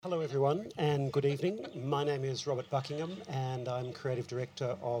Hello, everyone, and good evening. My name is Robert Buckingham, and I'm Creative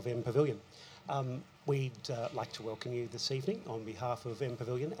Director of M Pavilion. We'd like to welcome you this evening on behalf of M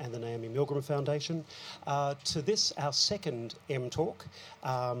Pavilion and the Naomi Milgram Foundation to this, our second M Talk,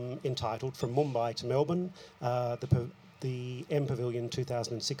 entitled From Mumbai to Melbourne, the M Pavilion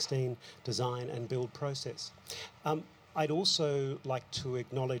 2016 Design and Build Process. I'd also like to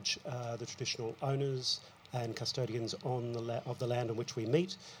acknowledge the traditional owners and custodians of the land on which we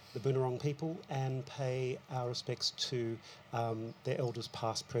meet, the Boonwurrung people, and pay our respects to their elders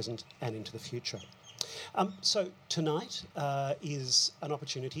past, present and into the future. So tonight is an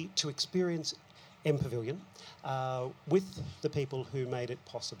opportunity to experience M Pavilion with the people who made it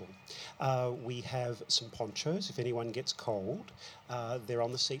possible. We have some ponchos if anyone gets cold. They're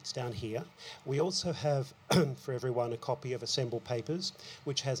on the seats down here. We also have for everyone a copy of Assemble Papers,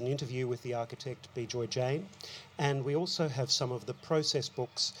 which has an interview with the architect Bijoy Jain. And we also have some of the process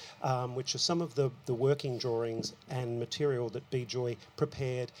books, which are some of the working drawings and material that Bijoy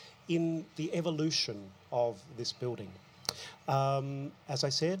prepared in the evolution of this building. As I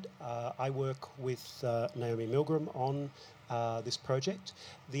said, I work with Naomi Milgram on this project.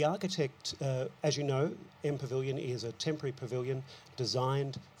 The architect, as you know, M Pavilion is a temporary pavilion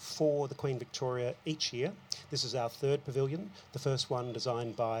designed for the Queen Victoria each year. This is our third pavilion, the first one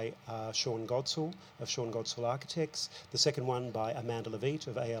designed by Sean Godsall of Sean Godsall Architects, the second one by Amanda Levitt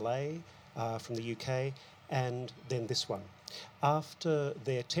of ALA from the UK, and then this one. After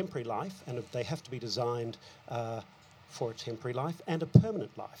their temporary life, and they have to be designed for a temporary life and a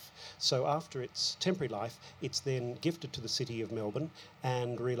permanent life. So after its temporary life, it's then gifted to the City of Melbourne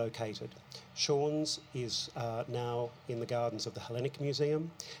and relocated. Sean's is now in the gardens of the Hellenic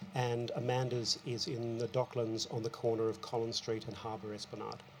Museum, and Amanda's is in the Docklands on the corner of Collins Street and Harbour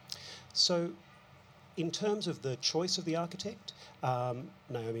Esplanade. So in terms of the choice of the architect,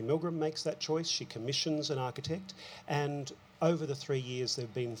 Naomi Milgram makes that choice. She commissions an architect, and over the 3 years there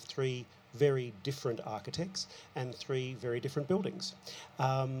have been three very different architects and three very different buildings.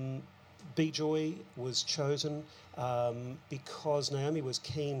 Bijoy was chosen because Naomi was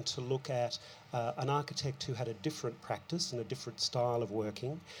keen to look at an architect who had a different practice and a different style of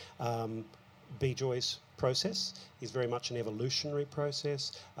working. Bijoy's process is very much an evolutionary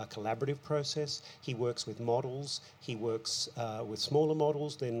process, a collaborative process. He works with models, he works with smaller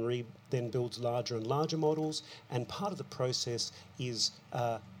models, then builds larger and larger models, and part of the process is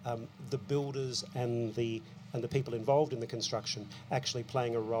the builders and the people involved in the construction actually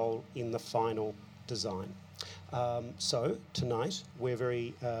playing a role in the final design. So tonight we're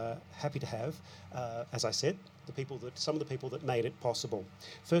very happy to have, as I said, some of the people that made it possible.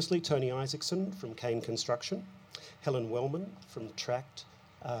 Firstly, Tony Isaacson from Kane Construction, Helen Wellman from Tract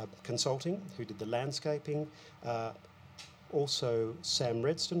Consulting, who did the landscaping, also Sam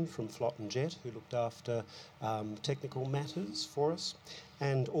Redston from Flot and Jet, who looked after technical matters for us,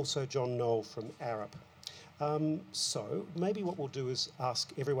 and also John Knoll from Arup. So maybe what we'll do is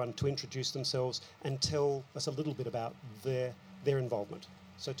ask everyone to introduce themselves and tell us a little bit about their involvement.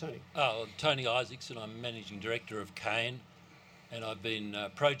 So Tony. Tony Isaacson, I'm Managing Director of Kane, and I've been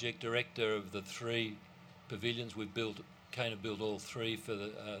Project Director of the three pavilions we've built. Kane have built all three for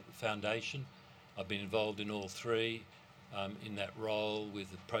the foundation. I've been involved in all three in that role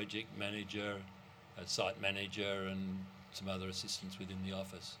with a project manager, a site manager and some other assistants within the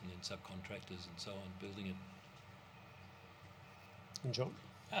office, and then subcontractors and so on, building it. And John?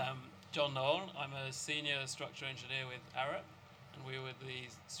 John Knoll. I'm a Senior Structural Engineer with Arup, and we were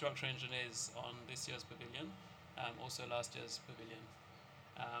the structural engineers on this year's pavilion, also last year's pavilion.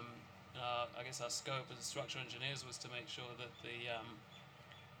 I guess our scope as structural engineers was to make sure that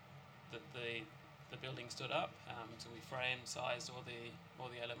the building stood up. So we framed, sized all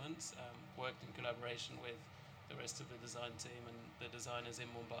the elements, worked in collaboration with the rest of the design team and the designers in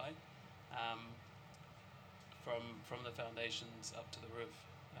Mumbai, from the foundations up to the roof.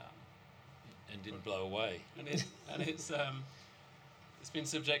 And didn't blow away. And it's been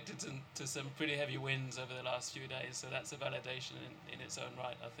subjected to some pretty heavy winds over the last few days, so that's a validation in its own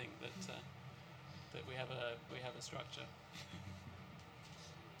right. I think that we have a structure.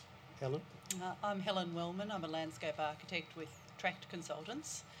 Helen? I'm Helen Wellman. I'm a landscape architect with Tract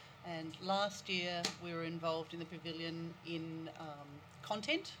Consultants, and last year we were involved in the pavilion in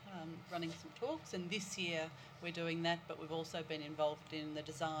content, running some talks, and this year we're doing that, but we've also been involved in the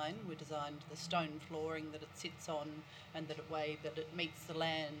design. We designed the stone flooring that it sits on and that it meets the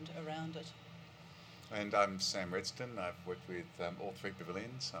land around it. And I'm Sam Redston. I've worked with all three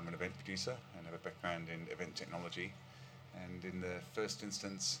pavilions. I'm an event producer and have a background in event technology. And in the first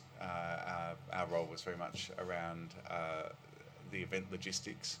instance, our role was very much around the event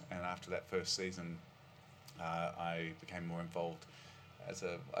logistics, and after that first season, I became more involved as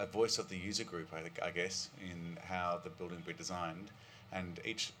a voice of the user group, I guess, in how the building will be designed. And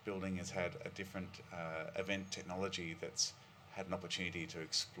each building has had a different event technology that's had an opportunity to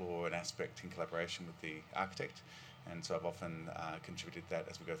explore an aspect in collaboration with the architect. And so I've often contributed that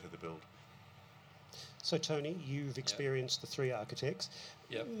as we go through the build. So Tony, you've experienced the three architects.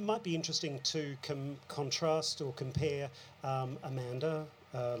 Yep. Might be interesting to contrast or compare Amanda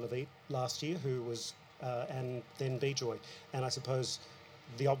Levitt last year, who was, and then Bejoy. And I suppose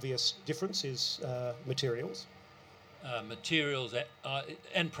the obvious difference is materials. Materials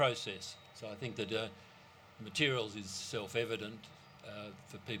and process. So I think that materials is self-evident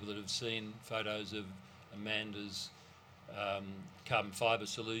for people that have seen photos of Amanda's carbon fibre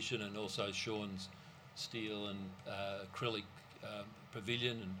solution and also Sean's steel and acrylic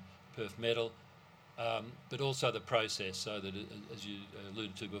pavilion and perf metal, but also the process. So that, as you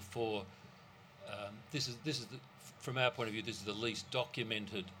alluded to before, this is from our point of view, this is the least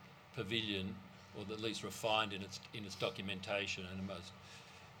documented pavilion, or the least refined in its documentation, and the most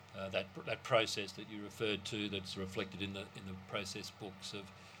that process that you referred to, that's reflected in the process books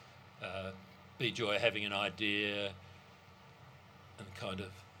of Bejoy having an idea, and kind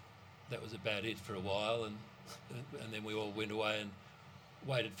of that was about it for a while, and then we all went away and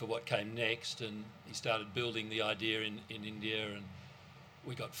waited for what came next, and he started building the idea in India, and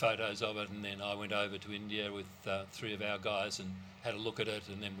we got photos of it, and then I went over to India with three of our guys and had a look at it,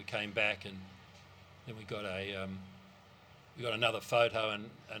 and then we came back, and then we got another photo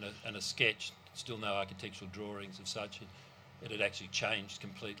and a sketch. Still no architectural drawings of such. It had actually changed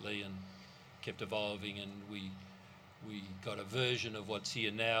completely and kept evolving, and we got a version of what's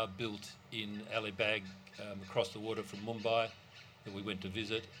here now built in Alibag across the water from Mumbai that we went to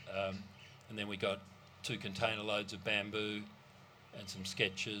visit, and then we got 2 container loads of bamboo and some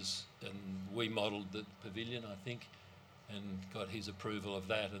sketches, and we modelled the pavilion, I think, and got his approval of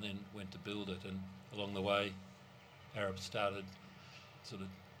that, and then went to build it. And along the way, Arup started sort of,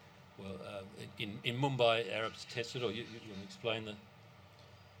 in Mumbai, Arup's tested, or you want to explain the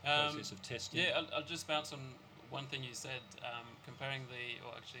process of testing? Yeah, I'll just bounce on one thing you said, comparing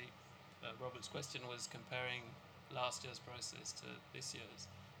Robert's question was comparing last year's process to this year's.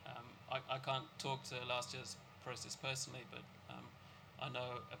 I can't talk to last year's process personally, but I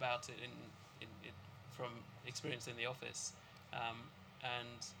know about it from experience in the office,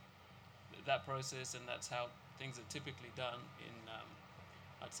 and that process, and that's how things are typically done in,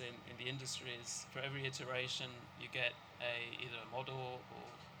 I'd say in the industry, is for every iteration you get either a model or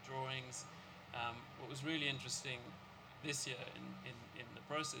drawings. What was really interesting this year in the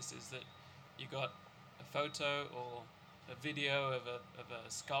process is that you got a photo or a video of a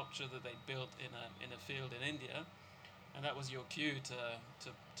sculpture that they built in a field in India, and that was your cue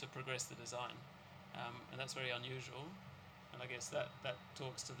to progress the design, and that's very unusual, and I guess that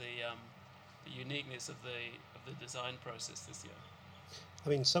talks to the uniqueness of the design process this year. I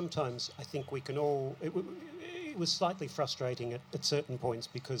mean, sometimes I think we can all. It was slightly frustrating at certain points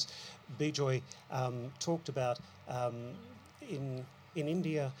because Bejoy talked about in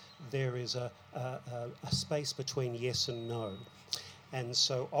India there is a space between yes and no, and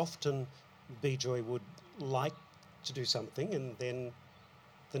so often Bejoy would like to do something and then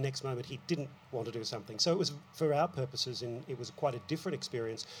the next moment he didn't want to do something. So it was, for our purposes, it was quite a different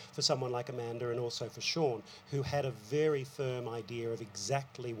experience for someone like Amanda and also for Sean, who had a very firm idea of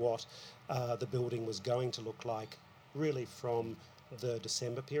exactly what the building was going to look like, really from the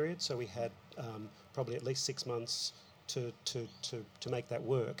December period. So we had probably at least 6 months to make that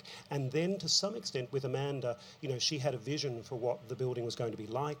work. And then to some extent with Amanda, she had a vision for what the building was going to be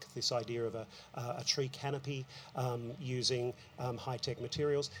like, this idea of a tree canopy using high-tech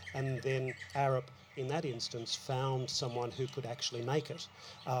materials. And then Arup, in that instance, found someone who could actually make it.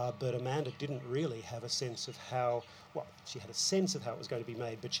 But Amanda didn't really have a sense of how, well, she had a sense of how it was going to be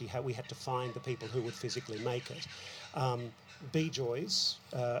made, but we had to find the people who would physically make it. Bejoy's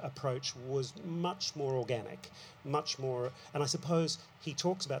approach was much more organic, much more, and I suppose he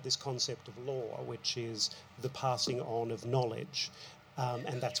talks about this concept of law, which is the passing on of knowledge,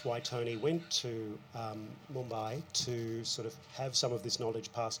 and that's why Tony went to Mumbai to sort of have some of this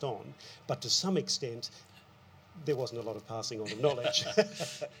knowledge passed on, but to some extent there wasn't a lot of passing on of knowledge.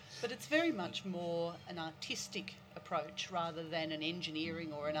 But it's very much more an artistic approach rather than an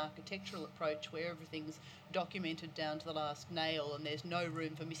engineering or an architectural approach where everything's documented down to the last nail and there's no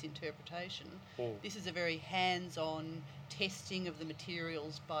room for misinterpretation. This is a very hands-on testing of the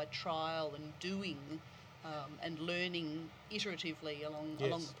materials by trial and doing and learning iteratively along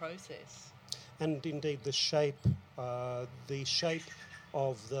the process. And indeed the shape the shape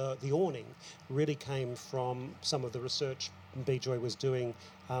of the awning really came from some of the research B-Joy was doing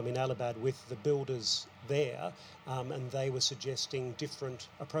in Allahabad with the builders there, and they were suggesting different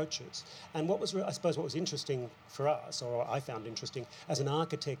approaches. And what was, I suppose, what was interesting for us, or I found interesting, as an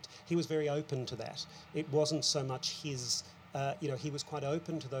architect, he was very open to that. It wasn't so much his, he was quite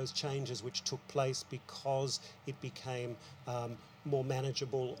open to those changes which took place because it became more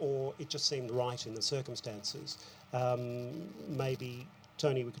manageable, or it just seemed right in the circumstances. Maybe,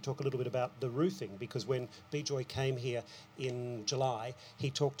 Tony, we could talk a little bit about the roofing, because when B-Joy came here in July,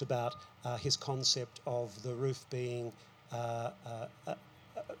 he talked about his concept of the roof being,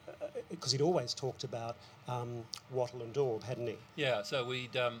 because he'd always talked about wattle and daub, hadn't he? Yeah, so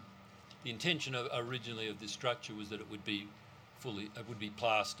we'd, the intention originally of this structure was that it would be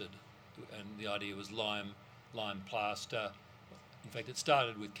plastered, and the idea was lime plaster. In fact, it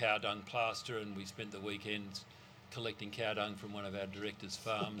started with cow dung plaster, and we spent the weekends collecting cow dung from one of our directors'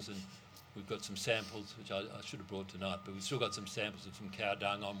 farms, and we've got some samples, which I should have brought tonight, but we've still got some samples of some cow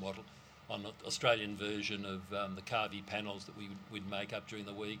dung on wattle, on the Australian version of the carvey panels that we'd make up during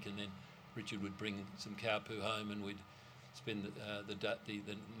the week, and then Richard would bring some cow poo home, and we'd spend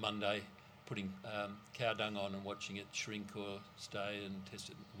the Monday putting cow dung on and watching it shrink or stay and test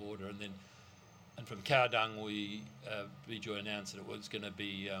it in water, and from cow dung B-Joy announced that it was going to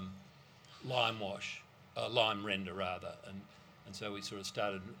be lime render rather, and so we sort of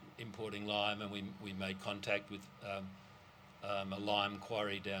started importing lime, and we made contact with a lime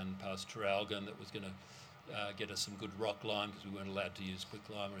quarry down past Traralgon that was going to get us some good rock lime, because we weren't allowed to use quick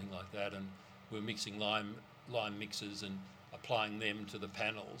lime or anything like that, and we were mixing lime mixes and applying them to the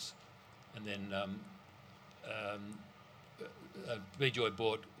panels, and then B-Joy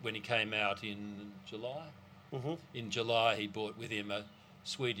bought, when he came out in July. Mm-hmm. In July, he brought with him a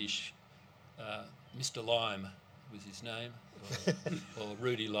Swedish Mr. Lime was his name, or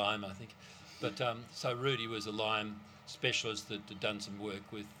Rudy Lime, I think. But so Rudy was a lime specialist that had done some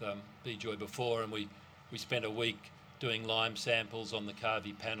work with B-Joy before, and we spent a week doing lime samples on the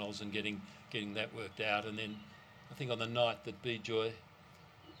carvey panels and getting that worked out. And then I think on the night that B-Joy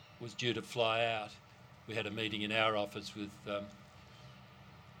was due to fly out, we had a meeting in our office with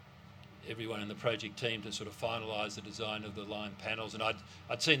everyone in the project team to sort of finalise the design of the lime panels. And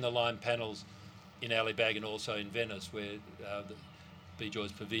I'd seen the lime panels in Allibag and also in Venice, where the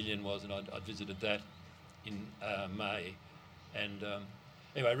B-Joy's pavilion was, and I'd visited that in May. And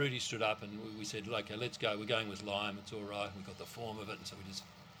anyway, Rudy stood up and we said, okay, let's go. We're going with lime. It's all right. We got the form of it, and so we just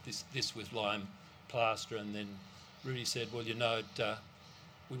this with lime plaster. And then Rudy said, well,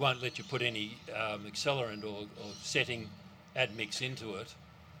 we won't let you put any accelerant or setting admix into it,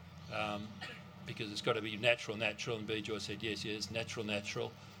 because it's got to be natural. And B-Joy said, yes,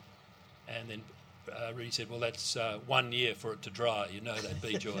 natural. And then Rudy said, well, that's 1 year for it to dry. You know that,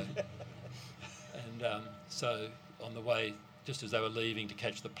 B-Joy. And so on the way, just as they were leaving to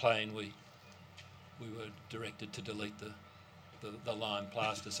catch the plane, we were directed to delete the lime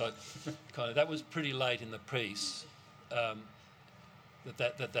plaster. So kind of that was pretty late in the piece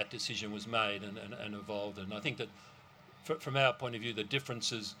that decision was made and evolved. And I think that from our point of view, the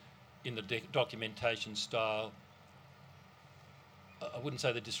differences in the documentation style, I wouldn't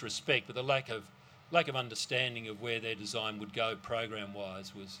say the disrespect, but the lack of understanding of where their design would go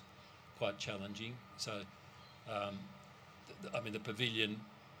program-wise was quite challenging. So, the pavilion,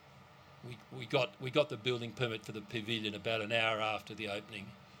 we got the building permit for the pavilion about an hour after the opening.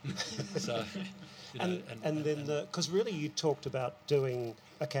 So, and then because really you talked about doing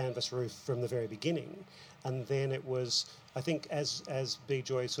a canvas roof from the very beginning, and then it was, I think, as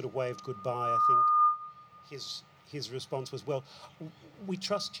B-Joy sort of waved goodbye, I think his response was, well, we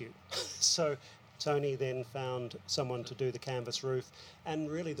trust you. So Tony then found someone to do the canvas roof, and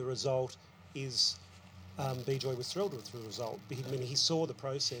really the result is B-Joy was thrilled with the result. He saw the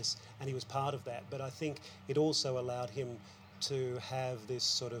process and he was part of that, but I think it also allowed him to have this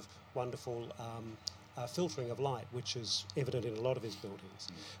sort of wonderful filtering of light, which is evident in a lot of his buildings.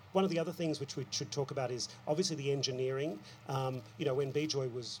 One of the other things which we should talk about is obviously the engineering. When B-Joy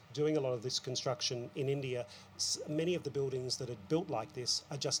was doing a lot of this construction in India, many of the buildings that are built like this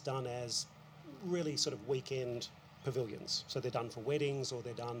are just done as really sort of weekend pavilions. So they're done for weddings or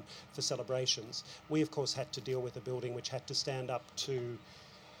they're done for celebrations. We, of course, had to deal with a building which had to stand up to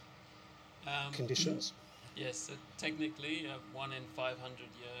conditions. Yes, so technically a 1 in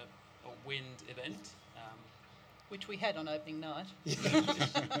 500-year wind event. Which we had on opening night.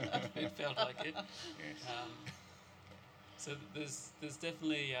 It felt like it. So there's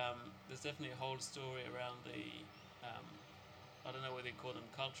definitely a whole story around the I don't know whether you call them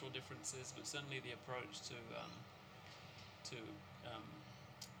cultural differences, but certainly the approach to to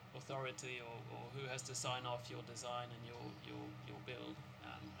authority or who has to sign off your design and your build,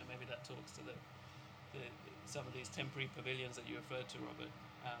 and maybe that talks to the some of these temporary pavilions that you referred to, Robert.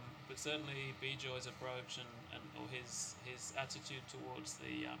 But certainly Bijoy's approach and or his attitude towards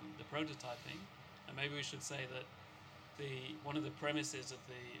the prototyping, and maybe we should say that one of the premises of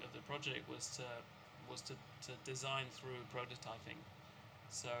the project was to design through prototyping.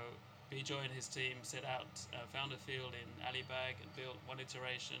 So Bijoy and his team set out, found a field in Alibag and built one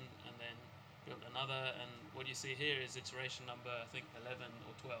iteration and then built another, and what you see here is iteration number, I think, 11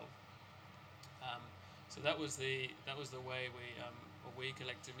 or 12. So that was the way we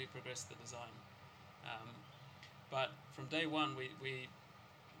collectively progressed the design. But from day one, we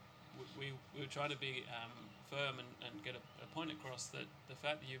were trying to be firm and get a point across that the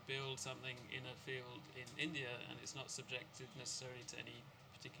fact that you build something in a field in India and it's not subjected necessarily to any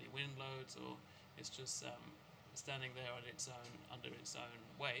particular wind loads, or it's just standing there on its own under its own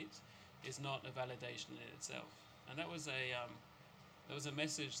weight, is not a validation in itself. And that was a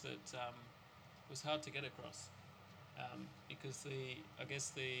message that was hard to get across, because I guess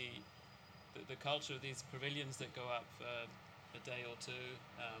the culture of these pavilions that go up for a day or two,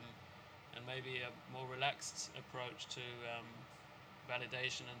 and maybe a more relaxed approach to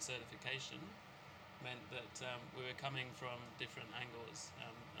validation and certification, meant that we were coming from different angles,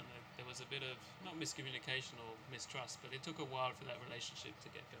 and there was a bit of, not miscommunication or mistrust, but it took a while for that relationship to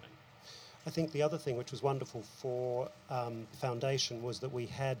get going. I think the other thing which was wonderful for Foundation was that we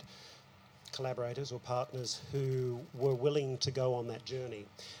had collaborators or partners who were willing to go on that journey.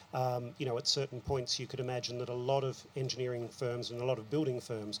 At certain points you could imagine that a lot of engineering firms and a lot of building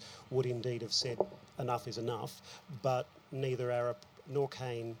firms would indeed have said enough is enough, but neither Arup nor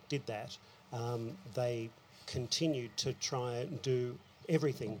Kane did that. They continued to try and do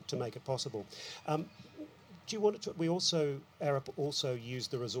everything to make it possible. Do you want to? Arup also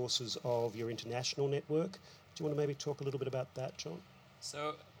used the resources of your international network. Do you want to maybe talk a little bit about that, John?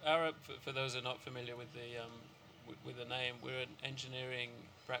 So Arup, for those who are not familiar with the name, we're an engineering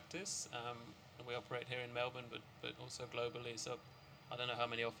practice, and we operate here in Melbourne, but also globally. So I don't know how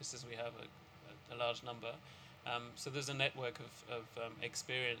many offices we have, a large number. So there's a network of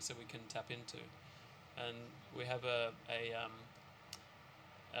experience that we can tap into, and we have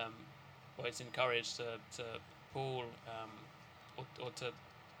it's encouraged to pool or to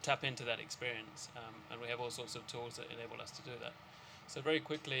tap into that experience, and we have all sorts of tools that enable us to do that. So very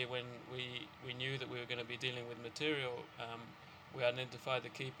quickly, when we knew that we were going to be dealing with material, we identified the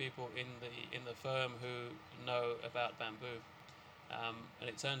key people in the firm who know about bamboo, and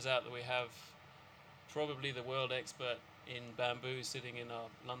it turns out that we have probably the world expert in bamboo sitting in our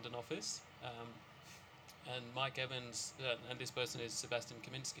London office, and Mike Evans, and this person is Sebastian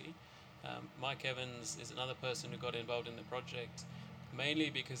Kaminski. Mike Evans is another person who got involved in the project, mainly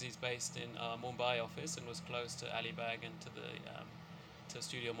because he's based in our Mumbai office and was close to Alibag and to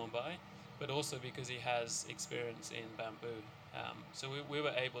Studio Mumbai, but also because he has experience in bamboo. So we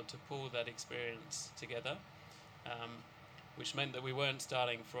were able to pull that experience together, which meant that we weren't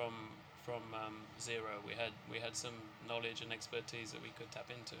starting from zero. We had some knowledge and expertise that we could tap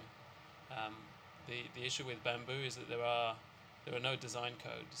into. The issue with bamboo is that there are no design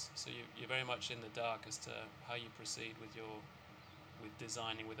codes, so you're very much in the dark as to how you proceed with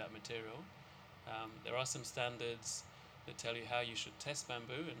designing with that material. There are some standards that tell you how you should test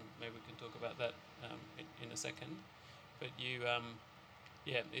bamboo, and maybe we can talk about that in a second. But you're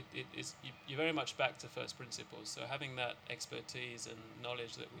very much back to first principles. So having that expertise and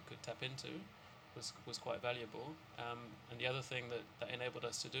knowledge that we could tap into was quite valuable. And the other thing that enabled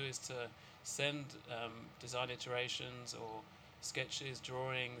us to do is to send design iterations or sketches,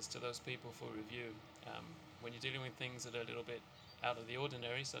 drawings to those people for review. When you're dealing with things that are a little bit out of the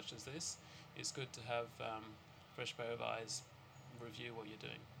ordinary, such as this, it's good to have fresh pair of eyes review what you're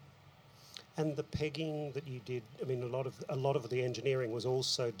doing. And the pegging that you did, I mean, a lot of the engineering was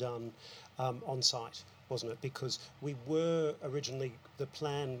also done on site, wasn't it? Because we were originally, the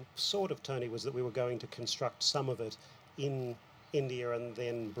plan sort of, Tony, was that we were going to construct some of it in India and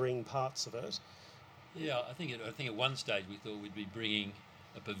then bring parts of it. Yeah, I think at one stage we thought we'd be bringing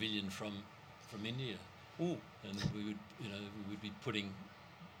a pavilion from India, and we would be putting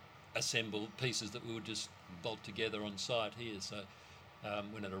assembled pieces that we would just bolt together on site here. So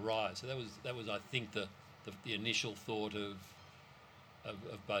when it arrived, so that was I think the initial thought of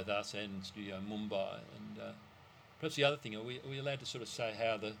both us and Studio Mumbai. And perhaps the other thing, are we allowed to sort of say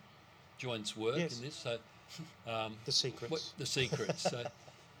how the joints work in this? So the secrets. The secrets. So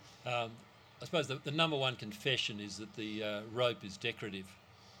I suppose the number one confession is that the rope is decorative.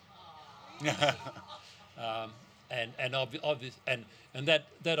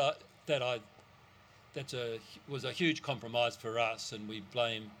 was a huge compromise for us, and we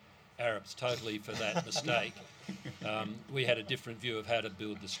blame Arabs totally for that mistake. We had a different view of how to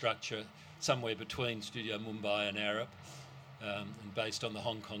build the structure, somewhere between Studio Mumbai and Arab, and based on the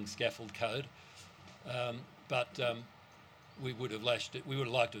Hong Kong scaffold code. But we would have liked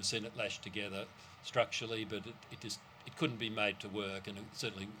to have seen it lashed together structurally, but it couldn't be made to work, and it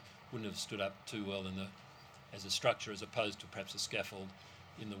certainly wouldn't have stood up too well as a structure, as opposed to perhaps a scaffold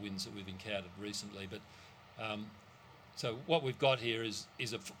in the winds that we've encountered recently. But so what we've got here is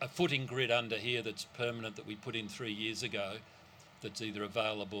a footing grid under here that's permanent, that we put in 3 years ago, that's either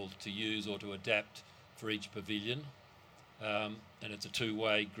available to use or to adapt for each pavilion. And it's a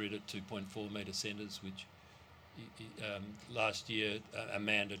two-way grid at 2.4 metre centres, which last year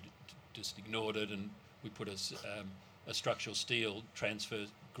Amanda just ignored it, and we put a structural steel transfer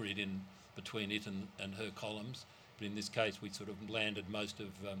grid in between it and her columns. But in this case, we sort of landed most of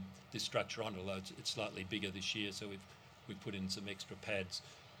this structure on, although it's slightly bigger this year, so we've put in some extra pads.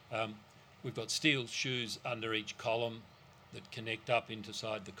 We've got steel shoes under each column that connect up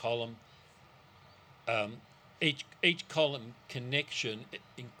inside the column. Each column connection,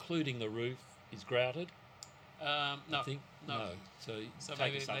 including the roof, is grouted. No. I think no. So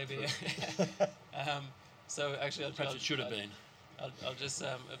take us up maybe. So actually, perhaps it should have been. I'll just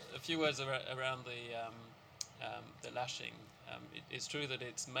a few words around the lashing. It's true that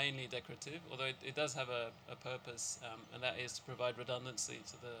it's mainly decorative, although it does have a purpose, and that is to provide redundancy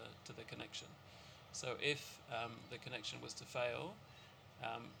to the connection. So if the connection was to fail,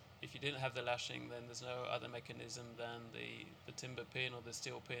 if you didn't have the lashing, then there's no other mechanism than the timber pin or the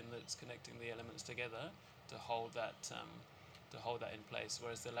steel pin that's connecting the elements together to hold that in place.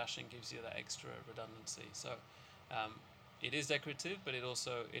 Whereas the lashing gives you that extra redundancy. So it is decorative, but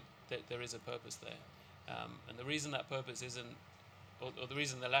there is a purpose there. And the reason that purpose isn't, or the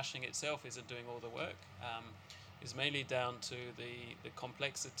reason the lashing itself isn't doing all the work, is mainly down to the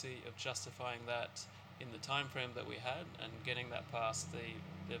complexity of justifying that in the time frame that we had and getting that past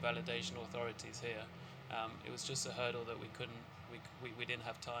the validation authorities here. It was just a hurdle that we didn't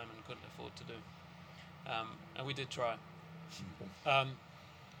have time and couldn't afford to do. And we did try.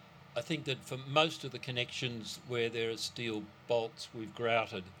 I think that for most of the connections where there are steel bolts, we've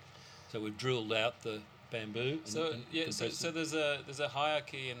grouted, so we've drilled out the bamboo. So there's a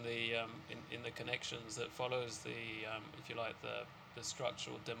hierarchy in the connections that follows if you like, the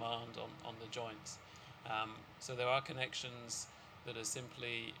structural demand on the joints. So there are connections that are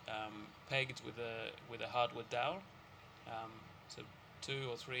simply pegged with a hardwood dowel. So 2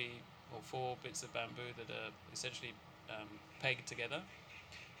 or 3 or 4 bits of bamboo that are essentially pegged together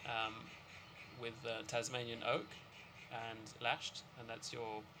with Tasmanian oak and lashed, and that's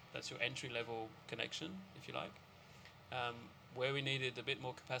your entry level connection, if you like. Where we needed a bit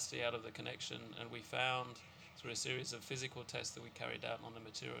more capacity out of the connection, and we found through a series of physical tests that we carried out on the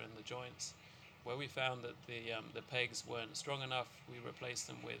material and the joints, where we found that the pegs weren't strong enough, we replaced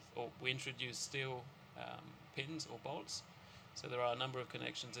them we introduced steel pins or bolts. So there are a number of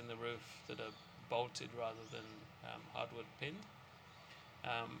connections in the roof that are bolted rather than hardwood pinned.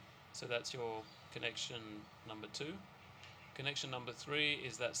 So that's your connection number 2. Connection number 3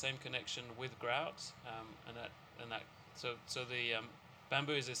 is that same connection with grouts, so the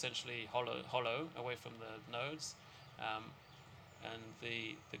bamboo is essentially hollow away from the nodes, and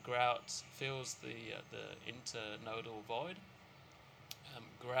the grout fills the internodal void,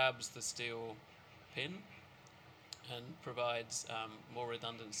 grabs the steel pin, and provides more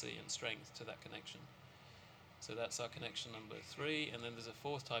redundancy and strength to that connection. So that's our connection number 3, and then there's a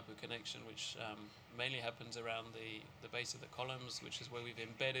 4th type of connection which mainly happens around the base of the columns, which is where we've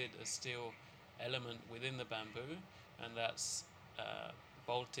embedded a steel element within the bamboo, and that's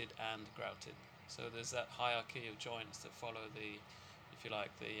bolted and grouted. So there's that hierarchy of joints that follow if you like,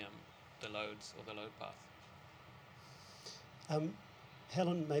 the loads or the load path.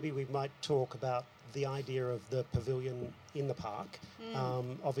 Helen, maybe we might talk about the idea of the pavilion in the park.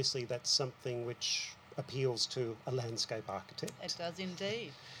 Obviously, that's something which appeals to a landscape architect. It does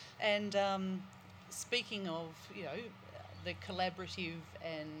indeed. And speaking of, the collaborative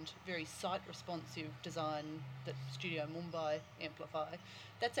and very site-responsive design that Studio Mumbai amplify,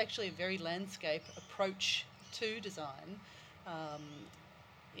 that's actually a very landscape approach to design.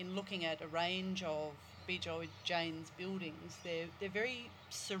 In looking at a range of Bijoy Jain's buildings, they're very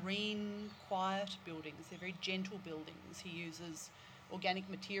serene, quiet buildings. They're very gentle buildings. He uses organic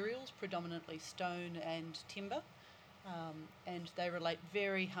materials, predominantly stone and timber, and they relate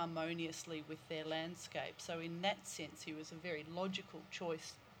very harmoniously with their landscape. So in that sense, he was a very logical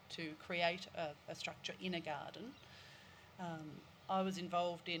choice to create a structure in a garden. I was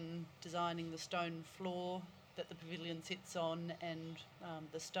involved in designing the stone floor that the pavilion sits on, and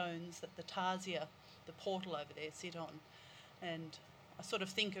the stones that the tarsia, the portal over there, sit on. And I sort of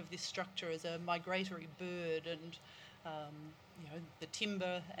think of this structure as a migratory bird, and the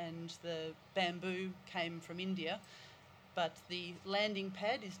timber and the bamboo came from India, but the landing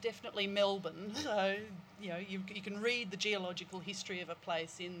pad is definitely Melbourne. So you can read the geological history of a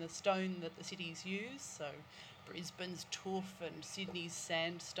place in the stone that the cities use. So Brisbane's tuff and Sydney's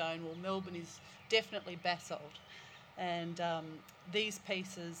sandstone. Well, Melbourne is definitely basalt. And these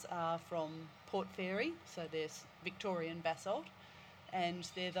pieces are from Port Fairy, so they're Victorian basalt, and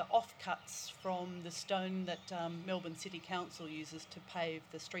they're the offcuts from the stone that Melbourne City Council uses to pave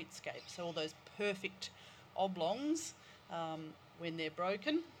the streetscape. So all those perfect oblongs, when they're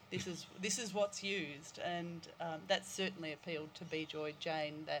broken, this is what's used, and that's certainly appealed to B. Joy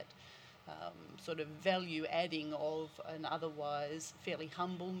Jane, that sort of value adding of an otherwise fairly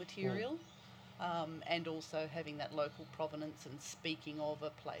humble material, and also having that local provenance and speaking of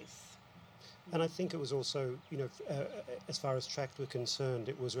a place. And I think it was also, as far as Tract were concerned,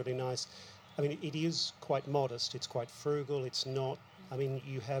 it was really nice. I mean, it is quite modest, it's quite frugal, it's not, I mean,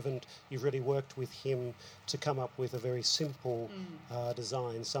 you've really worked with him to come up with a very simple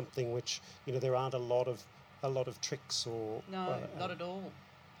design, something which, there aren't a lot of tricks or... No, not at all.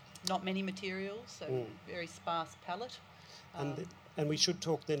 Not many materials, so very sparse palette. And we should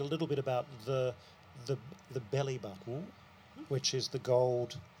talk then a little bit about the belly button, which is the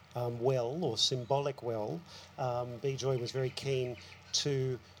gold well, or symbolic well. B. Joy was very keen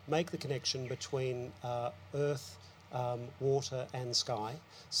to make the connection between earth, water and sky.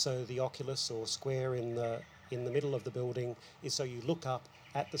 So the oculus or square in the middle of the building is so you look up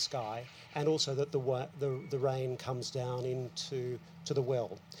at the sky, and also that the rain comes down into the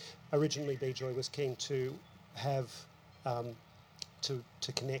well. Originally, B. Joy was keen to have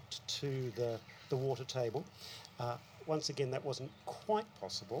to connect to the water table. Once again, that wasn't quite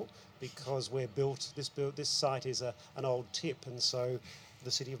possible because this site is an old tip, and so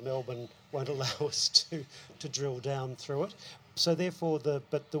the City of Melbourne won't allow us to drill down through it. So therefore, the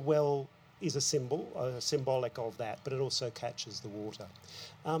well is a symbolic of that, but it also catches the water.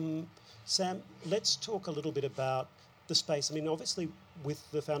 Sam, let's talk a little bit about the space. I mean, obviously,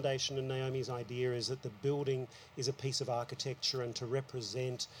 with the foundation and Naomi's idea is that the building is a piece of architecture and to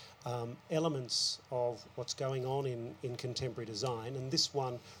represent elements of what's going on in contemporary design, and this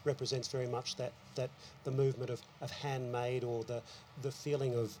one represents very much that the movement of handmade, or the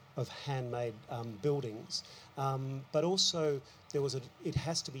feeling of handmade buildings, but also it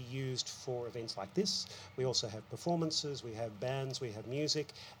has to be used for events like this. We also have performances, we have bands, we have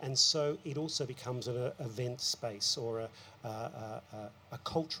music, and so it also becomes an event space or a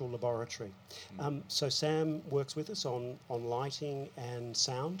cultural laboratory. So Sam works with us on lighting and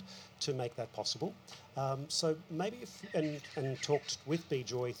sound to make that possible. So maybe and talked with B.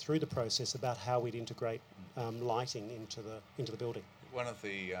 Joy through the process about how we'd integrate lighting into the building. One of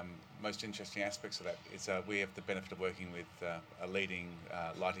the most interesting aspects of that is we have the benefit of working with a leading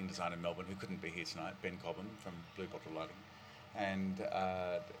lighting designer in Melbourne who couldn't be here tonight, Ben Cobham from Blue Bottle Lighting, and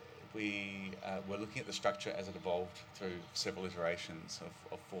we were looking at the structure as it evolved through several iterations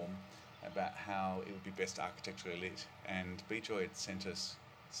of form, about how it would be best architecturally lit. And B. Joy had sent us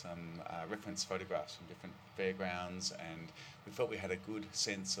some reference photographs from different fairgrounds, and we felt we had a good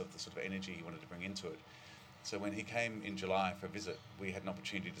sense of the sort of energy he wanted to bring into it. So when he came in July for a visit, we had an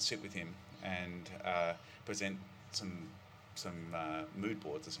opportunity to sit with him and present some mood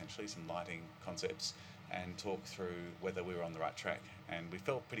boards, essentially, some lighting concepts, and talk through whether we were on the right track. And we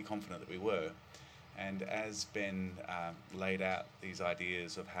felt pretty confident that we were. And as Ben laid out these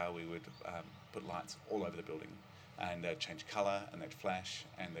ideas of how we would put lights all over the building, and they'd change colour, and they'd flash,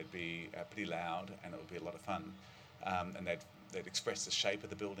 and they'd be pretty loud, and it would be a lot of fun. And they'd express the shape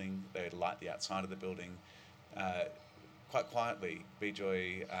of the building, they'd light the outside of the building. Quite quietly, B.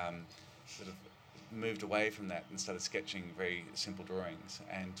 Joy sort of moved away from that and started sketching very simple drawings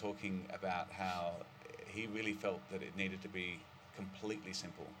and talking about how he really felt that it needed to be completely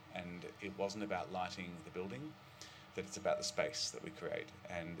simple, and it wasn't about lighting the building, that it's about the space that we create.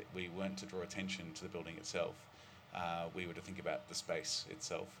 And we weren't to draw attention to the building itself, we were to think about the space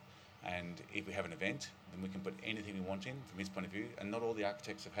itself. And if we have an event, then we can put anything we want in from his point of view. And not all the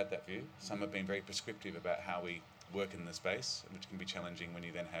architects have had that view. Some have been very prescriptive about how we work in the space, which can be challenging when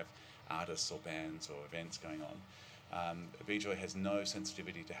you then have artists or bands or events going on. BJoy has no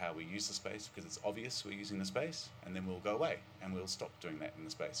sensitivity to how we use the space because it's obvious we're using the space, and then we'll go away and we'll stop doing that in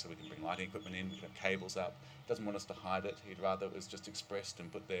the space. So we can bring lighting equipment in, we can have cables up. He doesn't want us to hide it. He'd rather it was just expressed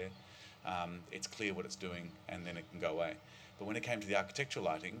and put there. It's clear what it's doing, and then it can go away. But when it came to the architectural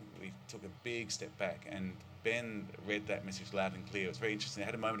lighting, we took a big step back, and Ben read that message loud and clear. It was very interesting. They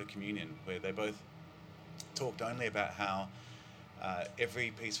had a moment of communion where they both talked only about how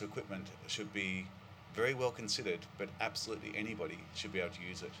every piece of equipment should be very well considered, but absolutely anybody should be able to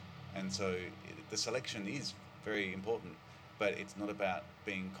use it. And so the selection is very important, but it's not about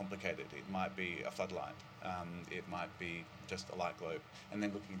being complicated. It might be a floodlight. It might be just a light globe. And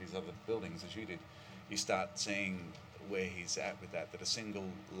then looking at these other buildings, as you did, you start seeing where he's at with that a single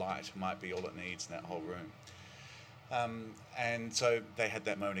light might be all it needs in that whole room. And so they had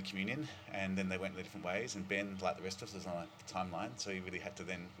that moment of communion, and then they went their different ways, and Ben, like the rest of us, was on a timeline, so he really had to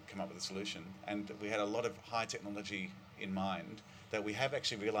then come up with a solution. And we had a lot of high technology in mind that we have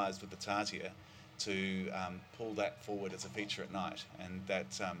actually realised with the Tarsier to pull that forward as a feature at night, and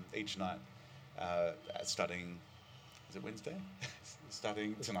that each night, starting, is it Wednesday?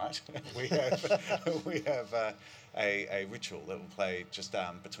 Starting tonight, we have a ritual that will play just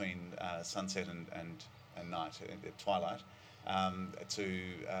between sunset and night, twilight, to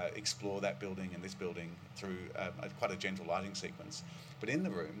explore that building and this building through quite a gentle lighting sequence. But in the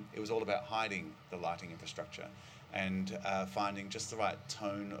room, it was all about hiding the lighting infrastructure and finding just the right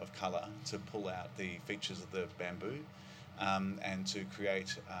tone of colour to pull out the features of the bamboo and to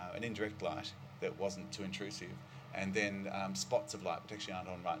create an indirect light that wasn't too intrusive. And then spots of light, which actually aren't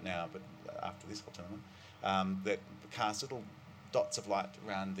on right now, but after this I'll turn on, that cast little dots of light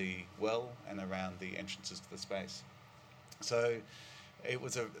around the well and around the entrances to the space. So it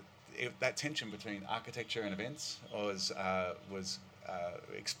was that tension between architecture and events was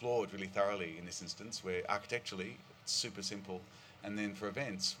explored really thoroughly in this instance, where architecturally it's super simple, and then for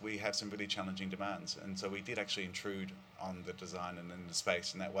events we have some really challenging demands, and so we did actually intrude on the design and then the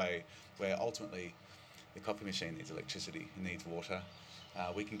space in that way, where ultimately the coffee machine needs electricity, it needs water.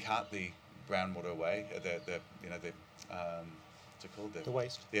 We can cart the groundwater away, what's it called? The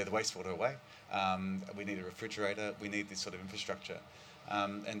waste. Yeah, the wastewater away. We need a refrigerator. We need this sort of infrastructure.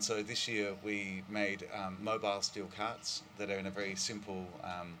 And so this year we made mobile steel carts that are in a very simple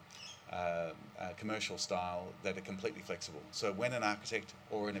commercial style that are completely flexible. So when an architect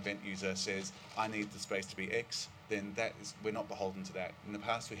or an event user says, I need the space to be X, then we're not beholden to that. In the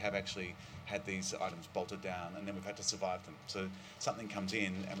past we have actually had these items bolted down, and then we've had to survive them. So something comes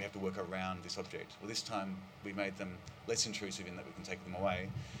in and we have to work around this object. Well, this time we made them less intrusive in that we can take them away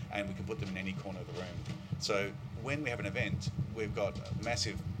and we can put them in any corner of the room. So when we have an event, we've got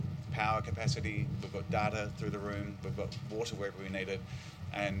massive power capacity, we've got data through the room, we've got water wherever we need it,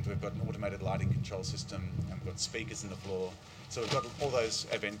 and we've got an automated lighting control system, and we've got speakers in the floor. So we've got all those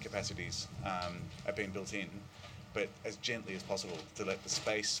event capacities have been built in, but as gently as possible to let the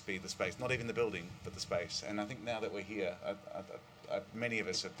space be the space, not even the building, but the space. And I think now that we're here, many of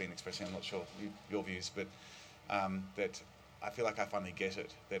us have been expressing, I'm not sure your views, but that I feel like I finally get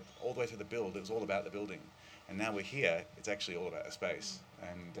it, that all the way through the build, it was all about the building. And now we're here, it's actually all about the space.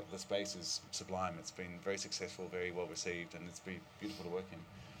 And the space is sublime. It's been very successful, very well received, and it's been beautiful to work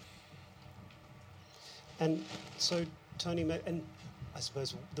in. And so, Tony, and I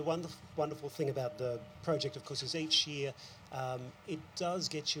suppose the wonderful thing about the project, of course, is each year it does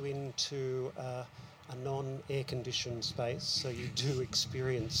get you into a non-air-conditioned space, so you do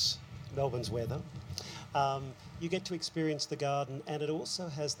experience Melbourne's weather. You get to experience the garden, and it also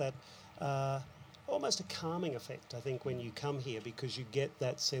has that almost a calming effect, I think, when you come here, because you get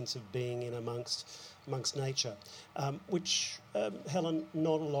that sense of being in amongst nature, which, Helen,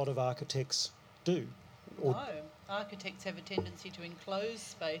 not a lot of architects do. No, architects have a tendency to enclose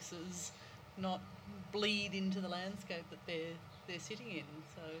spaces, not bleed into the landscape that they're sitting in.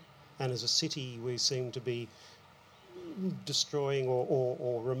 So, and as a city, we seem to be destroying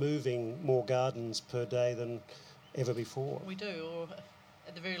or removing more gardens per day than ever before. We do, or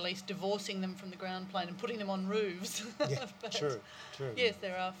at the very least divorcing them from the ground plane and putting them on roofs. Yeah, true. Yes,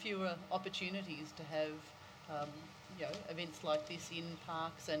 there are fewer opportunities to have events like this in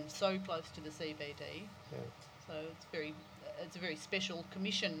parks and so close to the CBD. Yeah. So it's a very special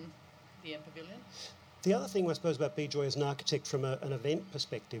commission, the MPavilion. The other thing, I suppose, about BJoy as an architect from an event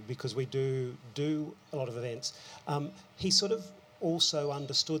perspective, because we do a lot of events, he sort of also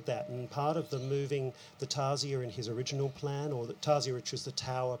understood that, and part of the moving the Tarsier in his original plan, or the Tarsier, which was the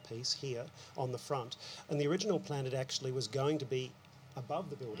tower piece here on the front, and the original plan, it actually was going to be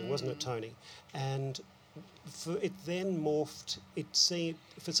above the building, wasn't it, Tony? And it then morphed. It seemed,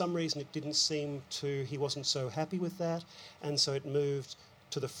 for some reason, it didn't seem to. He wasn't so happy with that, and so it moved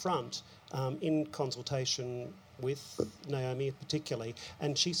to the front in consultation with Naomi particularly,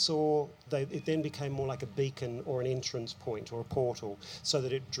 and she saw it then became more like a beacon or an entrance point or a portal, so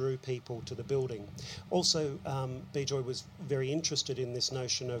that it drew people to the building. Also, B-Joy was very interested in this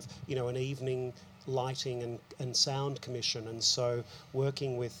notion of, you know, an evening lighting and sound commission, and so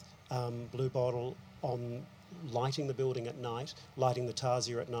working with Blue Bottle on lighting the building at night, lighting the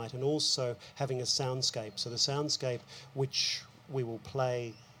Tarsier at night, and also having a soundscape. So the soundscape, which we will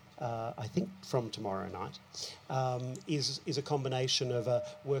play I think from tomorrow night, is a combination of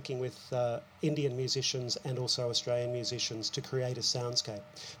working with Indian musicians and also Australian musicians to create a soundscape.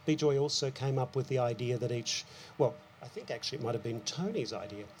 B-Joy also came up with the idea that I think actually it might have been Tony's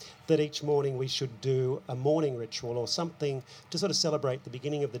idea, that each morning we should do a morning ritual or something to sort of celebrate the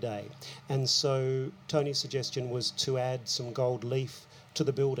beginning of the day. And so Tony's suggestion was to add some gold leaf to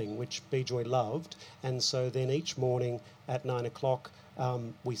the building, which B-Joy loved. And so then each morning at 9 o'clock,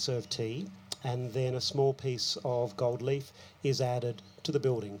 we serve tea, and then a small piece of gold leaf is added to the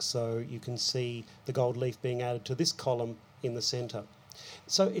building. So you can see the gold leaf being added to this column in the centre.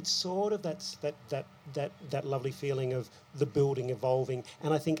 So it's sort of that lovely feeling of the building evolving.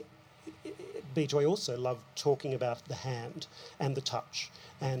 And I think B-Joy also loved talking about the hand and the touch.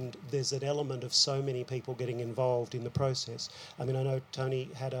 And there's an element of so many people getting involved in the process. I mean, I know Tony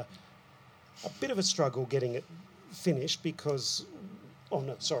had a bit of a struggle getting it finished because... Oh,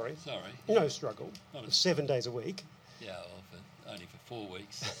 no, sorry. Sorry. No struggle. 7 days a week. Yeah, well, only for 4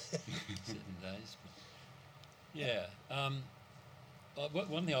 weeks, 7 days. But yeah.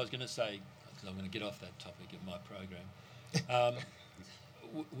 One thing I was going to say, because I'm going to get off that topic of my program,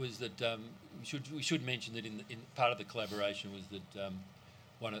 was that we should mention that in part of the collaboration was that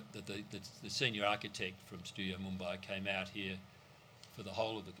the senior architect from Studio Mumbai came out here for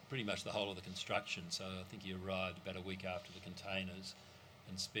pretty much the whole of the construction. So I think he arrived about a week after the containers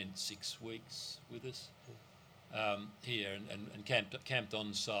and spent 6 weeks with us here and camped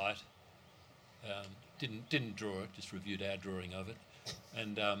on site. Didn't draw it, just reviewed our drawing of it,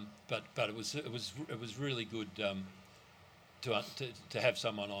 and but it was really good to have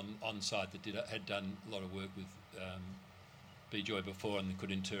someone on site that had done a lot of work with B-Joy before and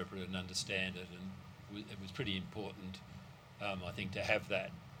could interpret it and understand it, and it was pretty important, I think, to have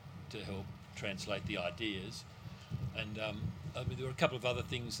that to help translate the ideas. And I mean, there were a couple of other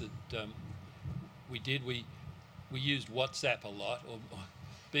things that we did. We used WhatsApp a lot, or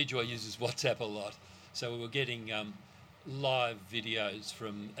B-Joy uses WhatsApp a lot. So we were getting live videos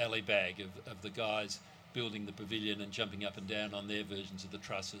from Alibag of the guys building the pavilion and jumping up and down on their versions of the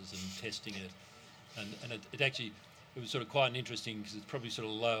trusses and testing it. And it was sort of quite interesting because it's probably sort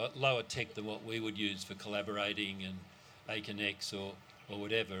of lower tech than what we would use for collaborating and Aconex or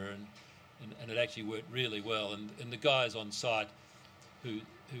whatever. And it actually worked really well. And the guys on site who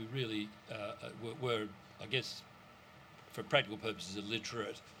really were, I guess, for practical purposes,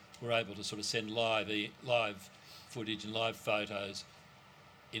 illiterate, were able to sort of send live footage and live photos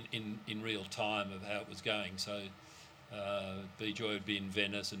in real time of how it was going. So B-Joy would be in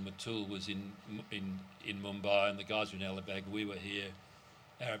Venice and Matul was in Mumbai, and the guys were in Alibag. We were here.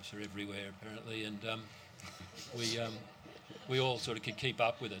 Arabs are everywhere apparently, and we all sort of could keep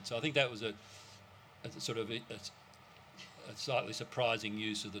up with it. So I think that was a sort of a slightly surprising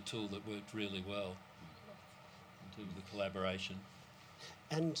use of the tool that worked really well in terms of the collaboration.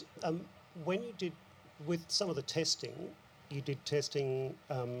 And when you did, with some of the testing, you did testing,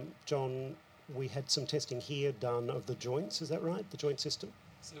 John, we had some testing here done of the joints, is that right? The joint system?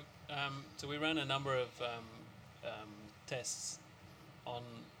 So we ran a number of tests on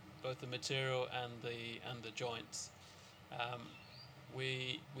both the material and the joints.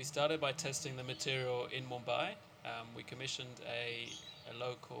 We started by testing the material in Mumbai. We commissioned a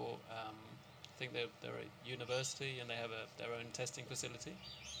local, I think they're a university and they have their own testing facility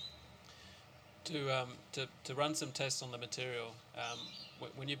to run some tests on the material.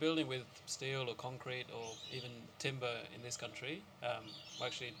 When you're building with steel or concrete or even timber in this country, well,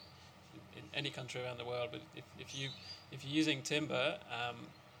 actually in any country around the world, but if you're using timber,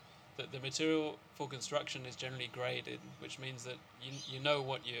 the material for construction is generally graded, which means that you know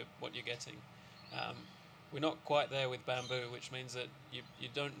what you're getting. We're not quite there with bamboo, which means that you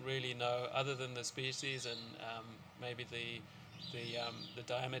don't really know, other than the species and maybe the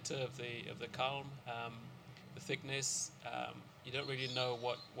diameter of the culm, the thickness. You don't really know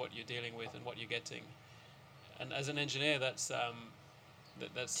what you're dealing with and what you're getting. And as an engineer, that's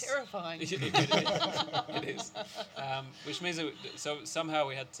terrifying. It is. Which means so somehow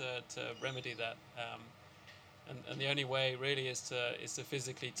we had to remedy that. and the only way really is to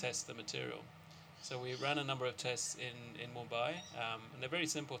physically test the material. So we ran a number of tests in Mumbai, and they're very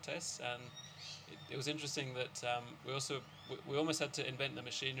simple tests. And it was interesting that we almost had to invent the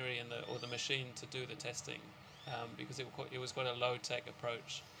machinery or the machine to do the testing, because it was quite a low tech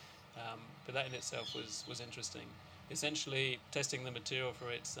approach. But that in itself was interesting. Essentially, testing the material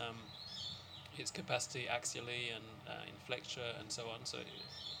for its capacity axially and in flexure and so on. So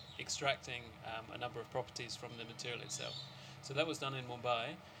extracting a number of properties from the material itself. So that was done in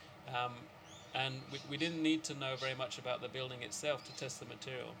Mumbai. And we didn't need to know very much about the building itself to test the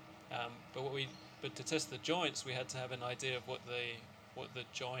material. But to test the joints, we had to have an idea of what the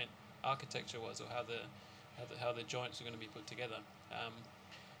joint architecture was, or how the joints were going to be put together.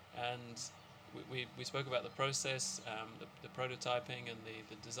 And we spoke about the process, the prototyping, and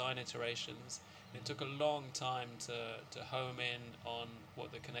the design iterations. It took a long time to home in on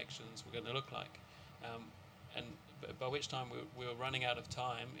what the connections were going to look like. And by which time we were running out of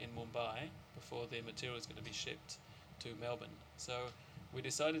time in Mumbai before the material was going to be shipped to Melbourne. So we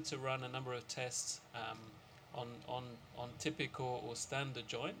decided to run a number of tests on typical or standard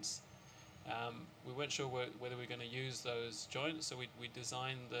joints. We weren't sure whether we were going to use those joints, so we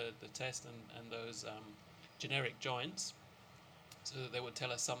designed the test and those generic joints so that they would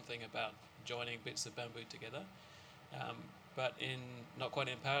tell us something about joining bits of bamboo together. But not quite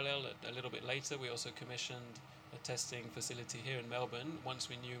in parallel, a little bit later, we also commissioned a testing facility here in Melbourne once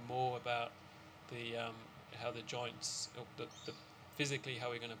we knew more about how the joints, physically how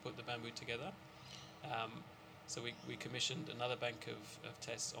we're going to put the bamboo together. So we commissioned another bank of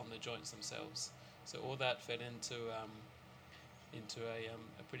tests on the joints themselves. So all that fed into a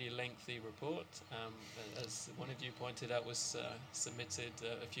pretty lengthy report. As one of you pointed out, was submitted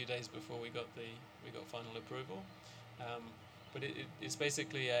a few days before we got final approval. But it's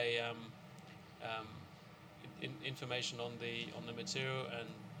basically information on the material, and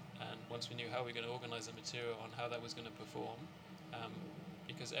once we knew how we were going to organise the material, on how that was going to perform.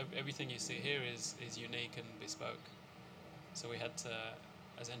 Because everything you see here is unique and bespoke. So we had to,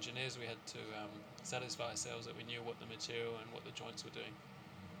 as engineers, we had to satisfy ourselves that we knew what the material and what the joints were doing.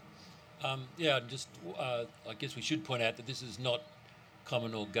 I guess we should point out that this is not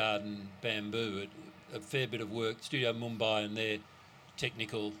common or garden bamboo. A fair bit of work, Studio Mumbai and their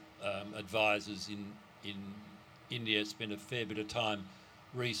technical advisors in India spent a fair bit of time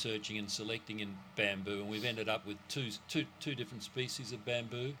researching and selecting in bamboo, and we've ended up with two different species of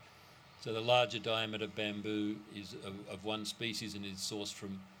bamboo. So the larger diameter bamboo is of one species and is sourced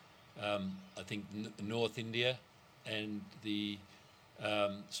from I think North India, and the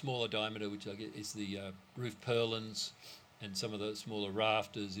smaller diameter, which I guess is the roof purlins, and some of the smaller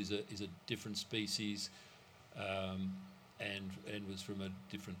rafters is a different species, and was from a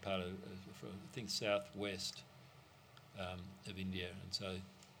different part of I think southwest of India, and so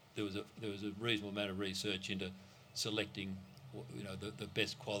there was a reasonable amount of research into selecting, the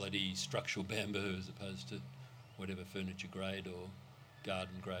best quality structural bamboo as opposed to whatever furniture grade or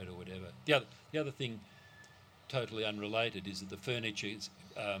garden grade or whatever. The other thing, totally unrelated, is that the furniture is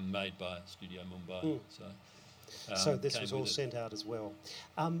made by Studio Mumbai. So this was all sent out as well.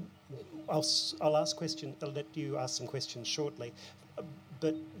 I'll ask question. I'll let you ask some questions shortly,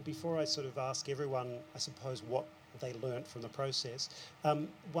 but before I sort of ask everyone, I suppose, what they learnt from the process.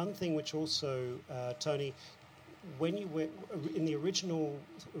 One thing which also, Tony, when you were in the original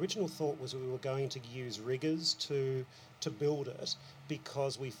thought was we were going to use riggers to build it,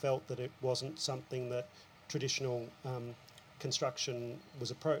 because we felt that it wasn't something that traditional construction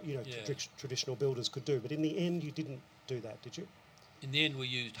was traditional builders could do. But in the end, you didn't do that, did you? In the end, we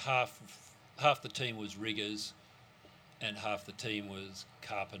used half the team was riggers, and half the team was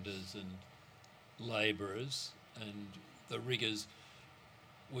carpenters and labourers. And the riggers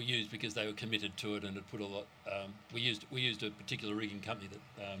were used because they were committed to it and had put a lot. We used a particular rigging company that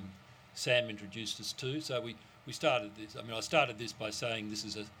Sam introduced us to. So we started this. I mean, I started this by saying this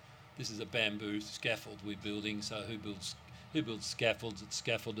is a bamboo scaffold we're building. So who builds scaffolds? It's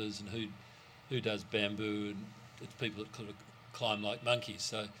scaffolders, and who does bamboo? And it's people that kind of climb like monkeys.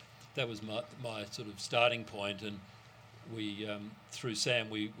 So that was my sort of starting point. And we through Sam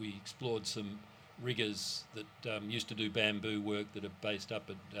we explored some riggers that used to do bamboo work that are based up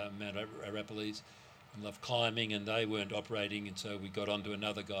at Mount Arapiles and love climbing, and they weren't operating, and so we got onto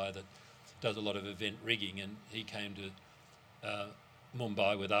another guy that does a lot of event rigging, and he came to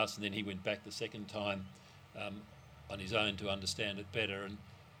Mumbai with us, and then he went back the second time on his own to understand it better,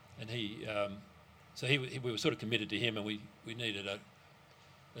 and he we were sort of committed to him, and we needed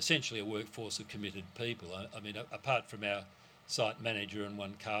essentially a workforce of committed people. I mean, apart from our site manager and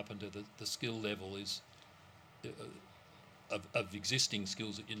one carpenter, the skill level is of existing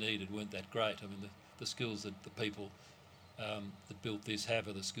skills that you needed weren't that great. I mean, the skills that the people that built this have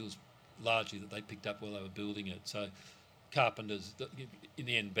are the skills largely that they picked up while they were building it. So carpenters, in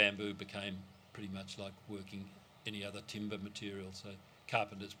the end, bamboo became pretty much like working any other timber material. So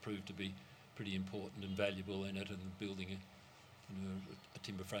carpenters proved to be pretty important and valuable in it, and building a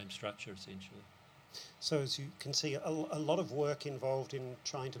timber frame structure essentially. So as you can see, a lot of work involved in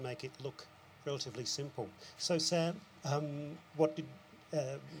trying to make it look relatively simple. So Sam, what did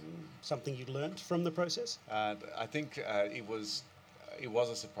something you learnt from the process? I think it was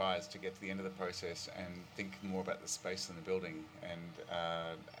a surprise to get to the end of the process and think more about the space than the building,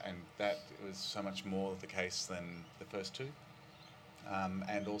 and that was so much more the case than the first two,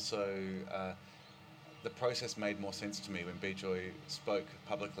 and also the process made more sense to me when Bijoy spoke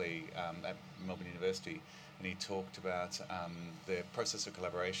publicly at Melbourne University, and he talked about the process of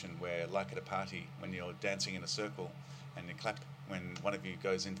collaboration where, like at a party, when you're dancing in a circle and you clap when one of you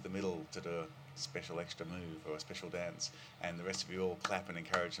goes into the middle to do a special extra move or a special dance, and the rest of you all clap and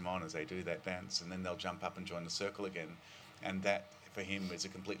encourage them on as they do that dance, and then they'll jump up and join the circle again. And that, for him, is a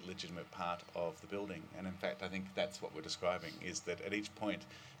completely legitimate part of the building. And in fact, I think that's what we're describing, is that at each point,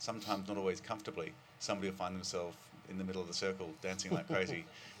 sometimes not always comfortably, somebody will find themselves in the middle of the circle dancing like crazy,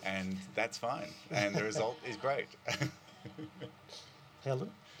 and that's fine. And the result is great. Helen?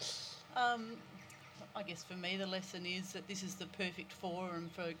 I guess for me the lesson is that this is the perfect forum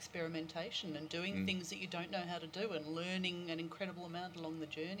for experimentation and doing things that you don't know how to do, and learning an incredible amount along the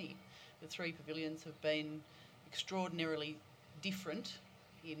journey. The three pavilions have been extraordinarily different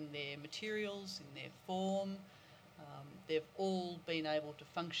in their materials, in their form. They've all been able to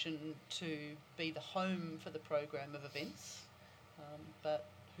function to be the home for the program of events, but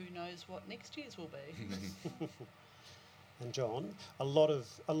who knows what next year's will be. And John, a lot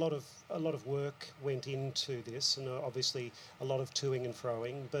of work went into this, and obviously a lot of toing and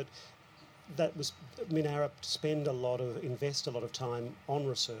froing. But that was, I mean, Arup invest a lot of time on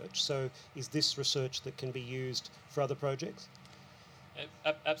research. So is this research that can be used for other projects?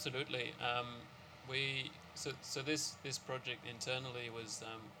 Absolutely. So this project internally was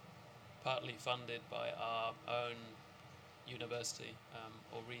partly funded by our own university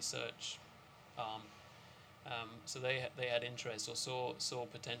or research arm. So they had interest, or saw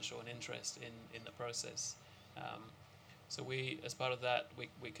potential and interest in the process. So we, as part of that,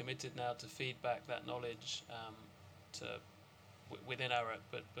 we committed now to feed back that knowledge within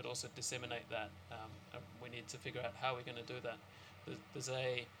Arup, but also disseminate that. And we need to figure out how we're going to do that.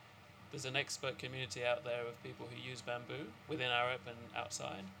 There's an expert community out there of people who use bamboo within Arup and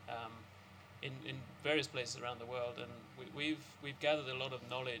outside, in various places around the world, and we've gathered a lot of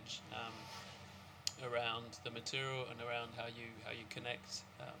knowledge around the material and around how you connect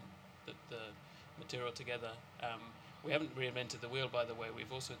the material together. We haven't reinvented the wheel, by the way.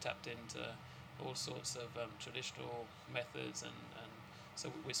 We've also tapped into all sorts of traditional methods, and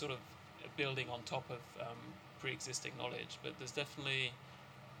so we're sort of building on top of pre-existing knowledge. But there's definitely,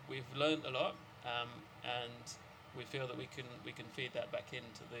 we've learned a lot, and we feel that we can feed that back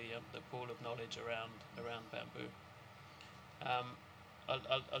into the pool of knowledge around bamboo.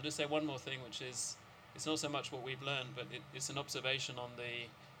 I'll just say one more thing, which is, it's not so much what we've learned, but it's an observation on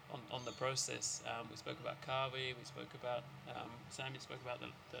the process. We spoke about Kavi, we spoke about Sam, you spoke about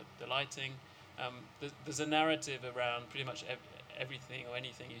the lighting. There's a narrative around pretty much everything or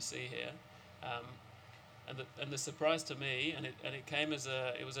anything you see here, and the surprise to me, and it came as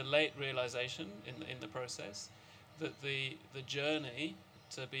it was a late realization in the process, that the journey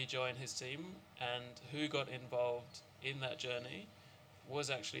to Bijoy and his team and who got involved in that journey was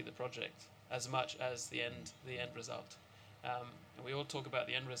actually the project as much as the end result. And we all talk about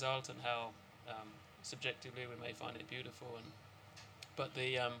the end result and how subjectively we may find it beautiful, but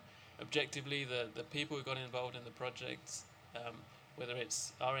objectively the people who got involved in the project, whether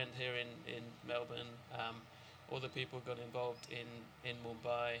it's our end here in Melbourne, or the people who got involved in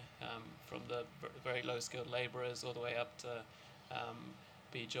Mumbai, from the very low skilled labourers all the way up to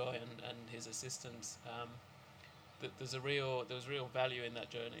Bijoy and his assistants, there was real value in that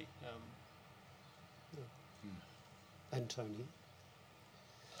journey. And Tony?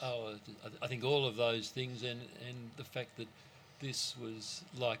 I think all of those things, and the fact that this was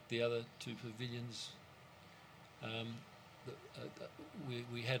like the other two pavilions.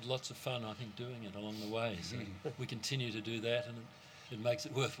 We had lots of fun, I think, doing it along the way. So we continue to do that, and it makes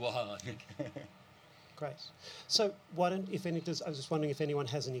it worthwhile, I think. Great. So why don't, I was just wondering if anyone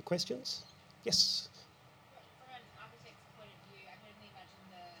has any questions. Yes. From an architect's point of view, I can only imagine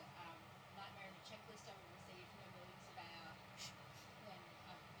the nightmare of a checklist I would receive from a building surveyor when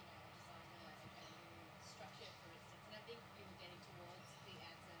a designer a bamboo structure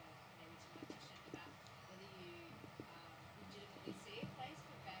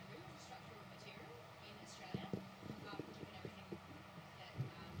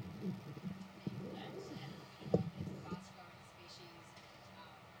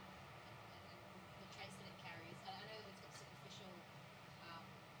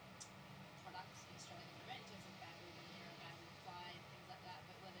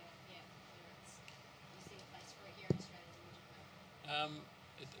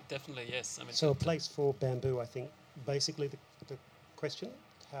Definitely, yes. I mean, So a place for bamboo, I think, basically the question,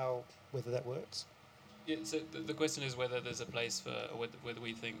 whether that works. yeah, so the question is whether there's a place for, or whether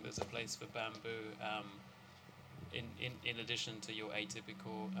we think there's a place for bamboo in addition to your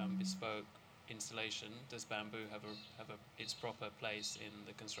atypical bespoke installation. Does bamboo have its proper place in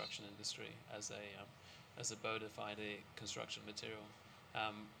the construction industry as a bona fide construction material?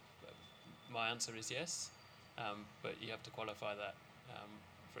 My answer is yes, but you have to qualify that.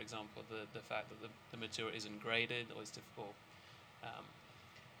 For example, the fact that the material isn't graded or is difficult.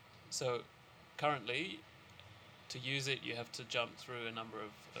 So currently, to use it, you have to jump through a number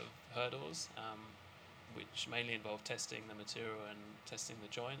of hurdles, which mainly involve testing the material and testing the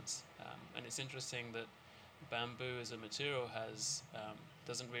joints. And it's interesting that bamboo as a material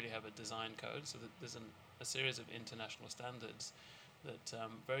doesn't really have a design code, so that there's a series of international standards that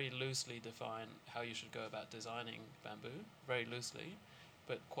very loosely define how you should go about designing bamboo, very loosely,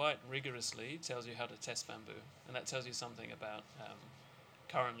 but quite rigorously tells you how to test bamboo. And that tells you something about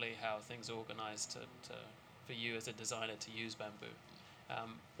currently how things are organized for you as a designer to use bamboo.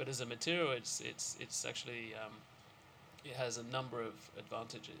 But as a material, it's actually it has a number of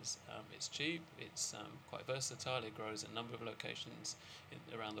advantages. It's cheap, it's quite versatile, it grows in a number of locations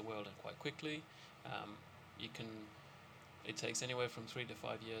around the world and quite quickly. It takes anywhere from 3 to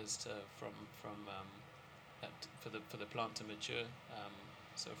 5 years for the plant to mature.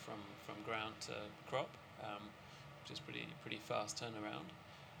 So from ground to crop, which is pretty fast turnaround.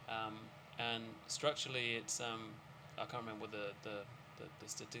 And structurally, it's I can't remember what the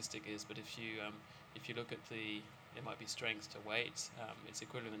statistic is, but if you look at it might be strength to weight, it's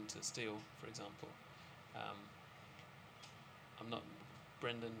equivalent to steel, for example. I'm not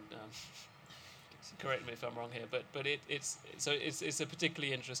Brendan. Correct me if I'm wrong here, but it's a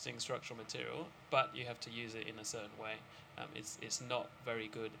particularly interesting structural material, but you have to use it in a certain way. It's not very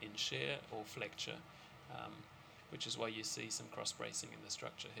good in shear or flexure, which is why you see some cross bracing in the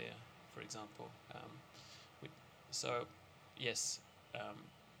structure here, for example. So yes,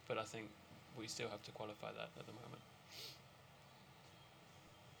 but I think we still have to qualify that at the moment.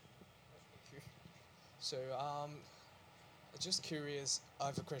 So just curious, I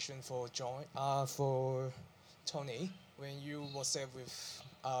have a question for Tony. When you was there with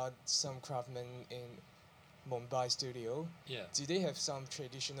some craftsmen in Mumbai studio, Yeah. do they have some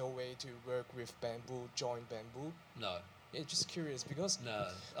traditional way to work with bamboo, joint bamboo? No. Yeah, just curious because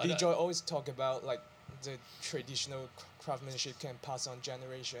No. Bijoy always talk about like the traditional craftsmanship can pass on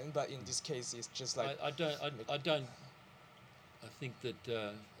generation, but in this case it's just like I think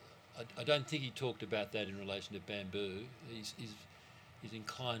that I don't think he talked about that in relation to bamboo. He's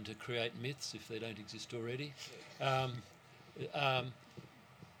inclined to create myths if they don't exist already.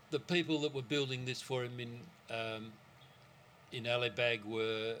 The people that were building this for him in Alibag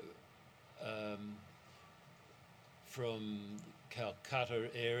were from Calcutta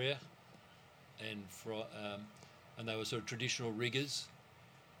area, and they were sort of traditional riggers.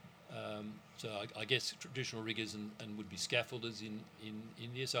 So I guess traditional riggers and would be scaffolders in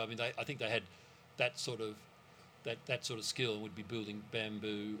India. So I mean, I think they had that sort of skill and would be building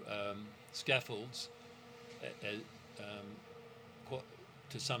bamboo scaffolds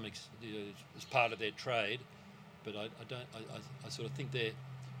to some extent, as part of their trade. But I sort of think their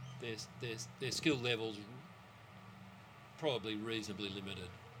skill levels probably reasonably limited.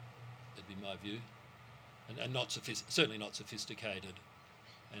 That'd be my view, and not certainly not sophisticated.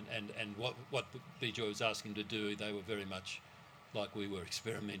 And what Bijoy was asking them to do, they were very much like we were,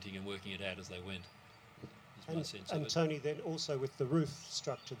 experimenting and working it out as they went. Is my sense of And it. Tony, then also with the roof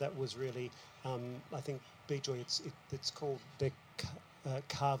structure, that was really, I think Bijoy, it's called the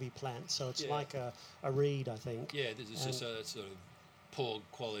Kavi plant, so it's like a reed, I think. Yeah, this is just a sort of poor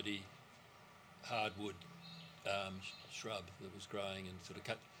quality hardwood shrub that was growing and sort of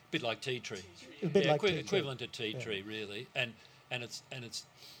cut, a bit like tea tree. A bit like tea tree. Equivalent to tea tree, really, and it's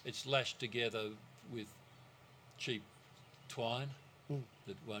lashed together with cheap twine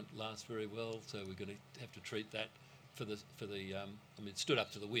that won't last very well. So we're going to have to treat that for the. I mean, it stood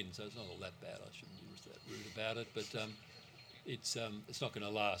up to the wind, so it's not all that bad. I shouldn't be that rude about it, but it's not going to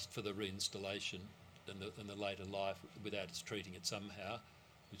last for the reinstallation and the later life without us treating it somehow,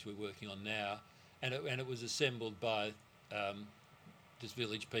 which we're working on now. And it was assembled by just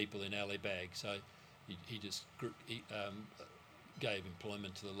village people in Alibag. So he just gave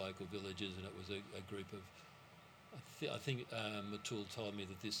employment to the local villagers, and it was a group of. I think Matul told me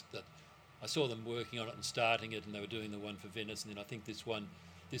that I saw them working on it and starting it, and they were doing the one for Venice, and then I think this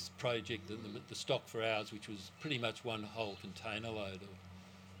project, the stock for ours, which was pretty much one whole container load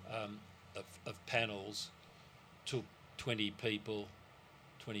of panels, took 20 people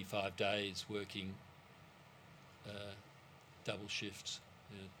 25 days working double shifts,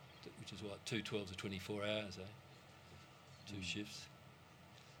 which is what, 2 12 to 24 hours, two shifts.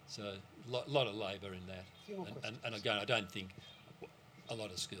 So a lot of labour in that. Few more And again, I don't think a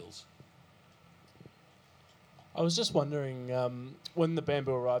lot of skills. I was just wondering, when the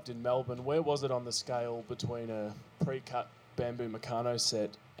bamboo arrived in Melbourne, where was it on the scale between a pre-cut bamboo Meccano set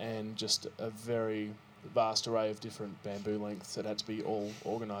and just a very vast array of different bamboo lengths that had to be all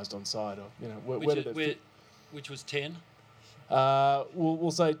organised on site? Or, you know, where did it fit? Which was 10?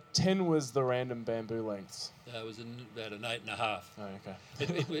 We'll say 10 was the random bamboo lengths. It was about an 8.5. Oh,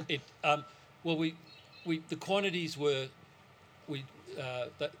 okay. The quantities were,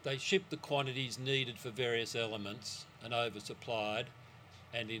 they shipped the quantities needed for various elements and oversupplied,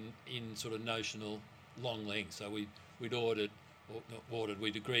 and in sort of notional long lengths. So we'd we'd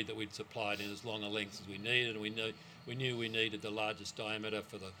agreed that we'd supplied in as long a lengths as we needed, and we knew we needed the largest diameter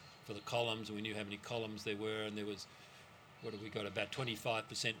for the columns, and we knew how many columns there were, and there was, what have we got, about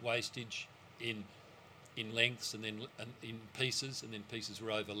 25% wastage in lengths and then in pieces, and then pieces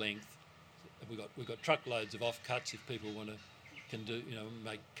were over length. We got truckloads of offcuts if people can do,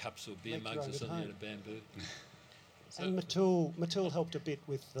 make cups or beer mugs or something out of bamboo. And Matul helped a bit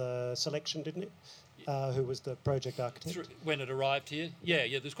with the selection, didn't it? Who was the project architect? When it arrived here, yeah.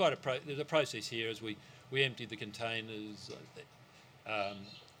 There's quite there's a process here as we emptied the containers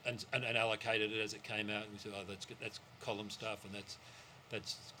and allocated it as it came out. And we said, oh, that's good, that's column stuff, and that's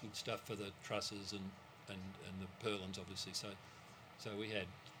good stuff for the trusses and the purlins, obviously. So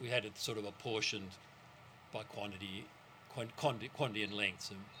we had it sort of apportioned by quantity and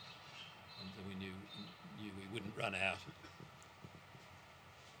lengths, and we knew we wouldn't run out.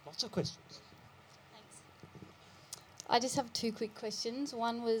 Lots of questions. Thanks. I just have 2 quick questions.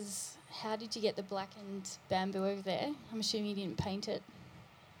 One was, how did you get the blackened bamboo over there? I'm assuming you didn't paint it,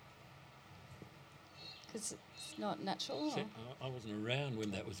 because it's not natural. So, I wasn't around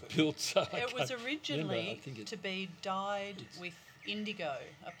when that was built, so it was originally remember. to be dyed with indigo,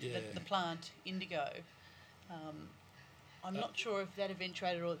 the plant indigo. I'm not sure if that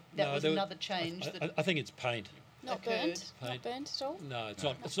eventuated or that was another change. I think it's paint. Not occurred. burnt? Not burnt at all? No,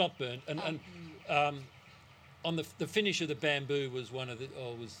 it's not burnt. And on the finish of the bamboo was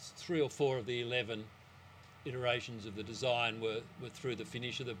was 3 or 4 of the 11 iterations of the design were through the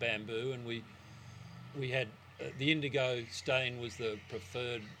finish of the bamboo, and we had the indigo stain was the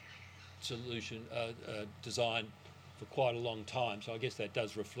preferred solution design for quite a long time, so I guess that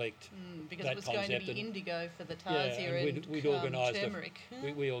does reflect because that it was going to be indigo for the tarsier and we'd organised turmeric.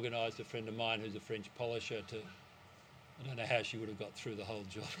 We organised a friend of mine who's a French polisher to. I don't know how she would have got through the whole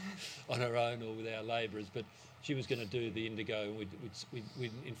job on her own or with our labourers, but she was going to do the indigo.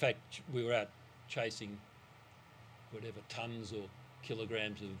 In fact, we were out chasing whatever tons or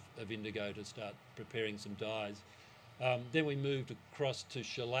kilograms of indigo to start preparing some dyes. Then we moved across to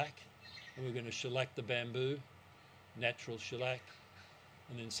shellac, and we were going to shellac the bamboo, natural shellac,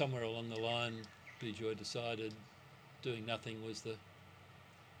 and then somewhere along the line, Bijoy decided doing nothing was the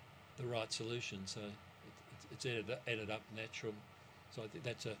right solution. So it's ended up natural. So I think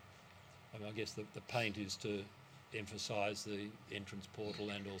that's I guess the paint is to emphasise the entrance portal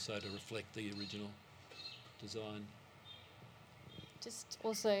and also to reflect the original design. Just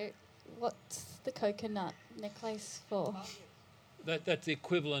also, what's the coconut necklace for? That's the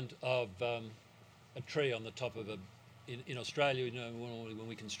equivalent of a tree on the top of in Australia, when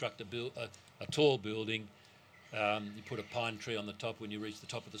we construct a tall building, you put a pine tree on the top when you reach the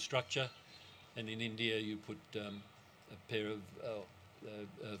top of the structure, and in India you put a pair of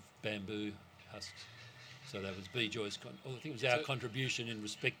bamboo husks. So that was Bijoy's. I think it was our contribution in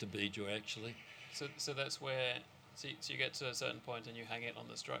respect to Bijoy, actually. So that's where. So you get to a certain point and you hang it on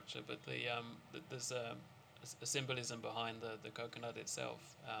the structure, but there's a symbolism behind the coconut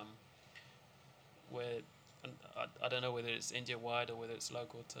itself, where I don't know whether it's India-wide or whether it's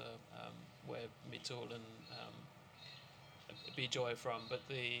local to where Mitul and Bijoy are from, but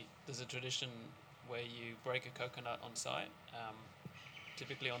there's a tradition where you break a coconut on site,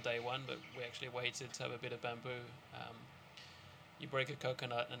 typically on day one, but we actually waited to have a bit of bamboo. You break a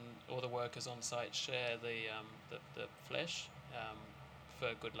coconut and all the workers on site share the flesh for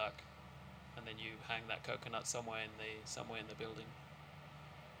good luck, and then you hang that coconut somewhere in the building.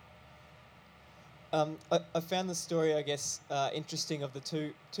 I found the story, I guess, interesting of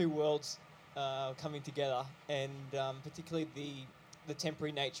the two worlds coming together, and particularly the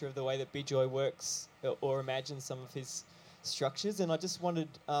temporary nature of the way that Bijoy works or imagines some of his structures. And I just wondered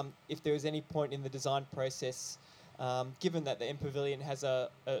if there was any point in the design process, given that the MPavilion has a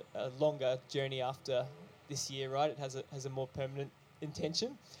longer journey after this year, right? It has a more permanent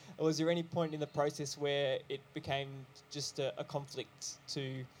intention? Or was there any point in the process where it became just a conflict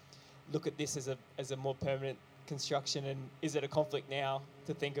to look at this as a more permanent construction? And is it a conflict now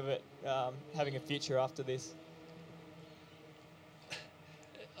to think of it having a future after this?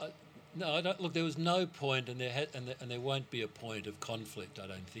 No, I don't. Look, there was no point, and there won't be a point of conflict. I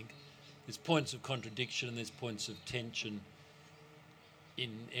don't think. There's points of contradiction and there's points of tension in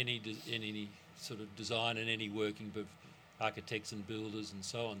any sort of design and any working of architects and builders and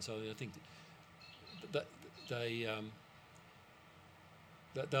so on. So I think that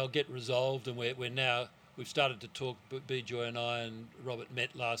they'll get resolved, and we've started to talk. Bijoy and I and Robert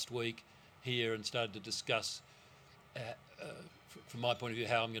met last week here and started to discuss. From my point of view,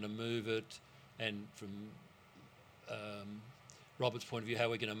 how I'm going to move it, and from Robert's point of view, how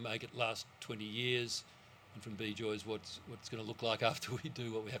we're going to make it last 20 years, and from Bijoy's what's going to look like after we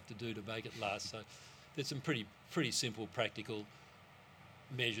do what we have to do to make it last. So there's some pretty simple practical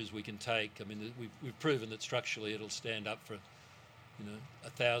measures we can take. I mean, we've proven that structurally it'll stand up for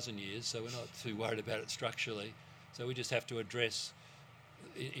 1,000 years, so we're not too worried about it structurally. So we just have to address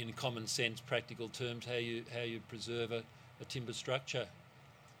in common sense, practical terms, how you preserve a timber structure.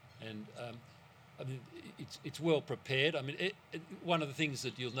 And I mean, it's well prepared. I mean, one of the things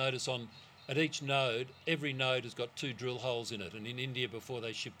that you'll notice at each node, every node has got 2 drill holes in it. And in India, before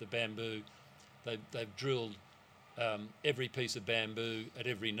they ship the bamboo, they've drilled every piece of bamboo at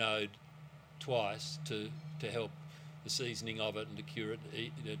every node twice to help the seasoning of it and to cure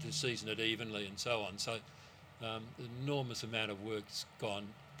it, to season it evenly and so on. So an enormous amount of work's gone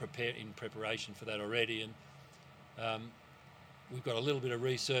in preparation for that already. And we've got a little bit of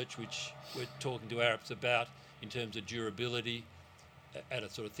research which we're talking to Arabs about in terms of durability at a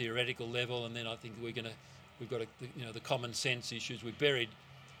sort of theoretical level, and then I think we've got the common sense issues. We've buried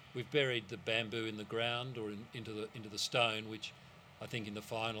the bamboo in the ground or into the stone, which I think in the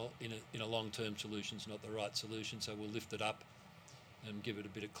final in a long-term solution is not the right solution. So we'll lift it up and give it a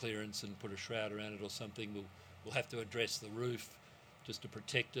bit of clearance and put a shroud around it or something. We'll have to address the roof just to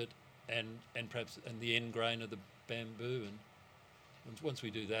protect it and perhaps the end grain of the bamboo, and once we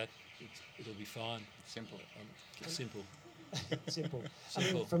do that, it'll be fine. Simple. Simple. Simple.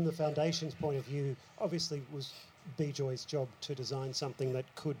 I mean, from the foundation's point of view, obviously it was Bijoy's job to design something that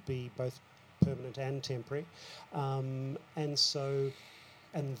could be both permanent and temporary, and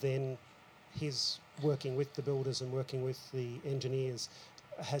then his working with the builders and working with the engineers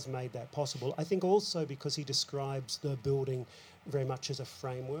has made that possible. I think also because he describes the building very much as a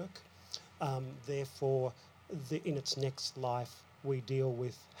framework. Therefore, in its next life, we deal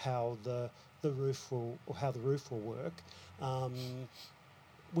with how the roof will work.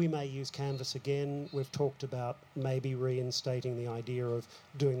 We may use canvas again. We've talked about maybe reinstating the idea of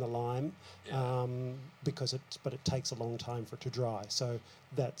doing the lime, but it takes a long time for it to dry. So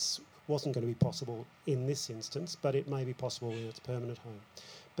that wasn't going to be possible in this instance, but it may be possible in its permanent home.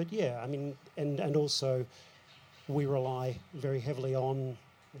 But yeah, I mean, and also we rely very heavily on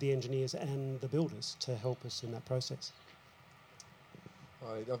the engineers and the builders to help us in that process.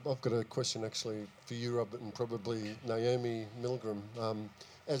 I've got a question actually for you, Robert, and probably Naomi Milgram.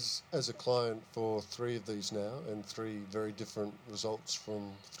 As a client for 3 of these now, and 3 very different results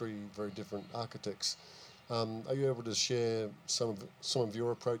from 3 very different architects, are you able to share some of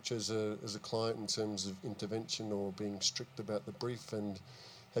your approach as a client in terms of intervention or being strict about the brief? And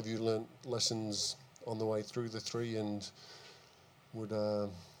have you learnt lessons on the way through the 3, and would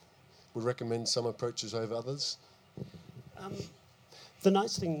recommend some approaches over others? The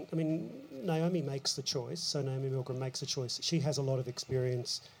nice thing, I mean, Naomi makes the choice, so Naomi Milgram makes the choice. She has a lot of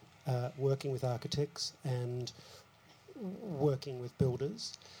experience working with architects and working with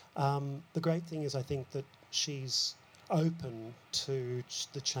builders. The great thing is I think that she's open to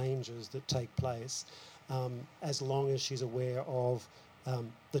the changes that take place as long as she's aware of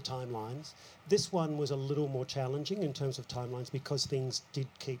the timelines. This one was a little more challenging in terms of timelines because things did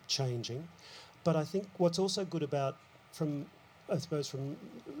keep changing. But I think what's also good about from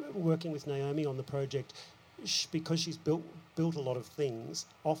working with Naomi on the project, because she's built a lot of things,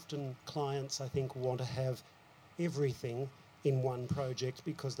 often clients, I think, want to have everything in one project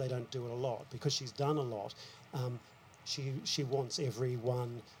because they don't do it a lot. Because she's done a lot, she wants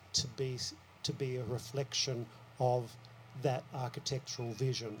everyone to be a reflection of that architectural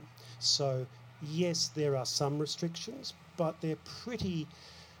vision. So yes, there are some restrictions, but they're pretty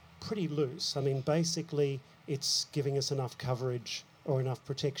loose. I mean, basically, it's giving us enough coverage or enough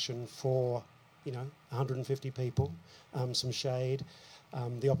protection for, 150 people, some shade,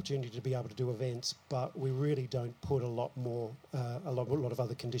 the opportunity to be able to do events, but we really don't put a lot of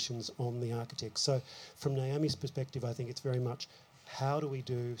other conditions on the architect. So from Naomi's perspective, I think it's very much how do we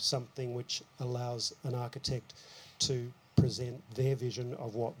do something which allows an architect to present their vision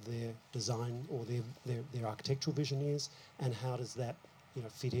of what their design or their architectural vision is, and how does that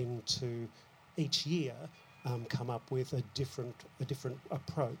fit into each year come up with a different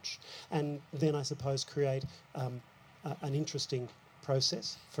approach, and then I suppose create an interesting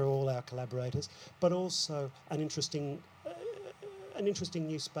process for all our collaborators, but also an interesting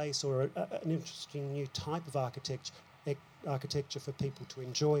new space or an interesting new type of architecture for people to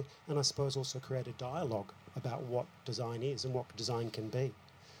enjoy, and I suppose also create a dialogue about what design is and what design can be,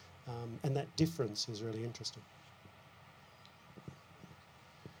 and that difference is really interesting.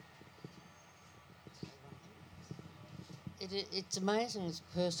 It's amazing as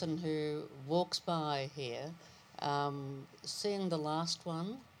a person who walks by here, seeing the last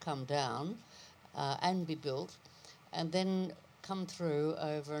one come down and be built, and then come through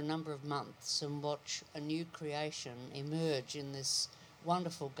over a number of months and watch a new creation emerge in this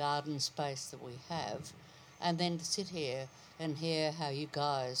wonderful garden space that we have, and then to sit here and hear how you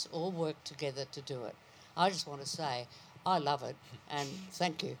guys all work together to do it. I just want to say I love it, and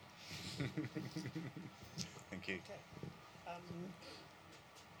thank you. Thank you.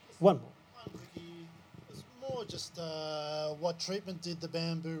 One more. It's more just what treatment did the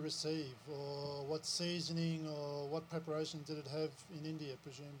bamboo receive, or what seasoning or what preparation did it have in India?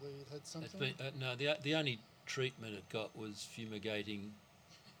 Presumably it had something? No, the only treatment it got was fumigating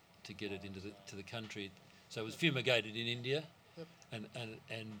to get it into the country. So it was fumigated in India, yep. and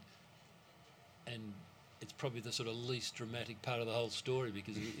it's probably the sort of least dramatic part of the whole story,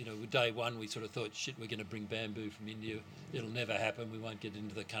 because day one we sort of thought, shit, we're going to bring bamboo from India, it'll never happen, we won't get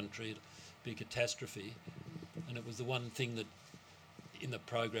into the country, it'll be a catastrophe. And it was the one thing that in the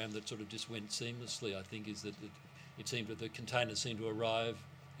program that sort of just went seamlessly, I think, is that it seemed that the containers seemed to arrive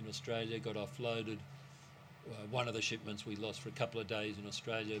in Australia, got offloaded. One of the shipments we lost for a couple of days in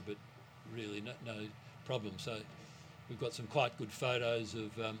Australia, but really no problem. So we've got some quite good photos of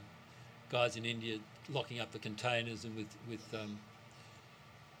guys in India locking up the containers and with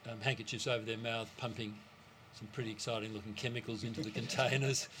handkerchiefs over their mouth, pumping some pretty exciting looking chemicals into the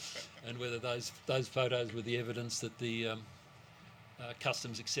containers, and whether those photos were the evidence that the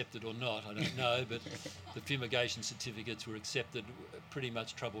customs accepted or not, I don't know, but the fumigation certificates were accepted pretty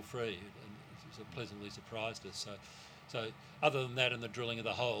much trouble-free, and it pleasantly surprised us. So other than that and the drilling of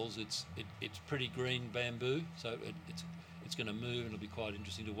the holes, it's pretty green bamboo, so it's going to move, and it'll be quite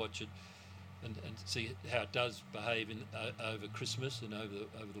interesting to watch it and see how it does behave over Christmas and over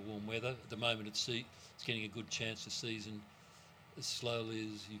the warm weather. At the moment, it's getting a good chance to season as slowly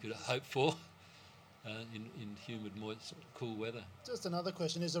as you could hope for in humid, moist, cool weather. Just another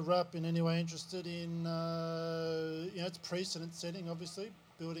question: is Arup in any way interested in it's precedent setting, obviously,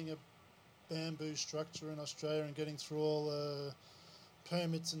 building a bamboo structure in Australia and getting through all the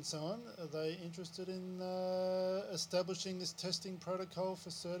permits and so on? Are they interested in establishing this testing protocol for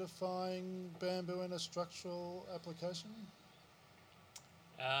certifying bamboo in a structural application?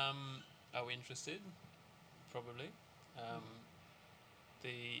 Are we interested? Probably.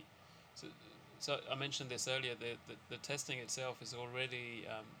 So I mentioned this earlier. The testing itself is already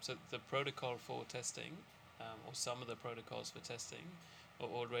so the protocol for testing, or some of the protocols for testing, are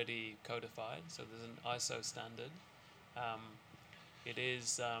already codified. So there's an ISO standard. It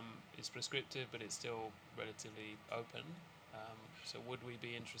is prescriptive, but it's still relatively open. So would we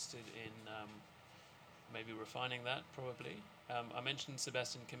be interested in maybe refining that? Probably. I mentioned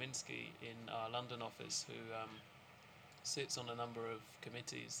Sebastian Kaminski in our London office, who sits on a number of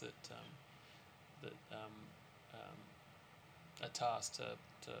committees that are tasked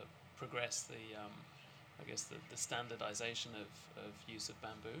to progress the standardization of use of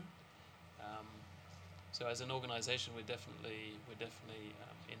bamboo. So as an organisation, we're definitely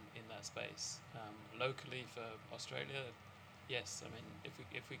in that space. Locally for Australia, yes. I mean,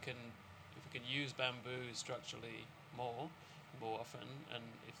 if we can use bamboo structurally more often, and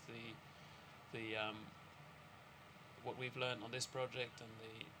if the what we've learned on this project and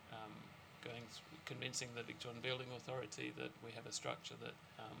the convincing the Victorian Building Authority that we have a structure that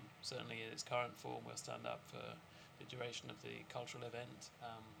certainly in its current form will stand up for the duration of the cultural event.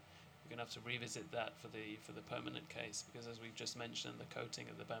 We're going to have to revisit that for the permanent case, because as we've just mentioned, the coating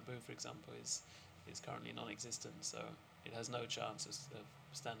of the bamboo, for example, is currently non-existent, so it has no chance of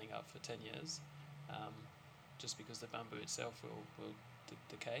standing up for 10 years, just because the bamboo itself will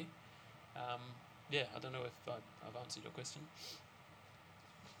decay. I don't know if I've answered your question.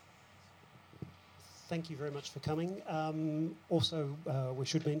 Thank you very much for coming. Also, we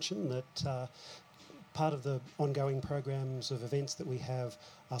should mention that part of the ongoing programs of events that we have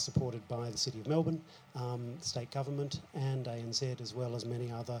are supported by the City of Melbourne, state government and ANZ, as well as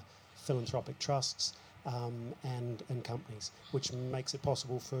many other philanthropic trusts and companies, which makes it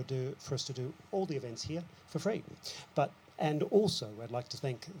possible for us to do all the events here for free. And also, I'd like to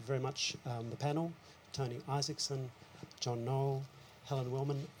thank very much the panel, Tony Isaacson, John Knoll, Helen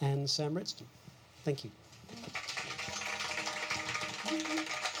Wellman and Sam Redston. Thank you.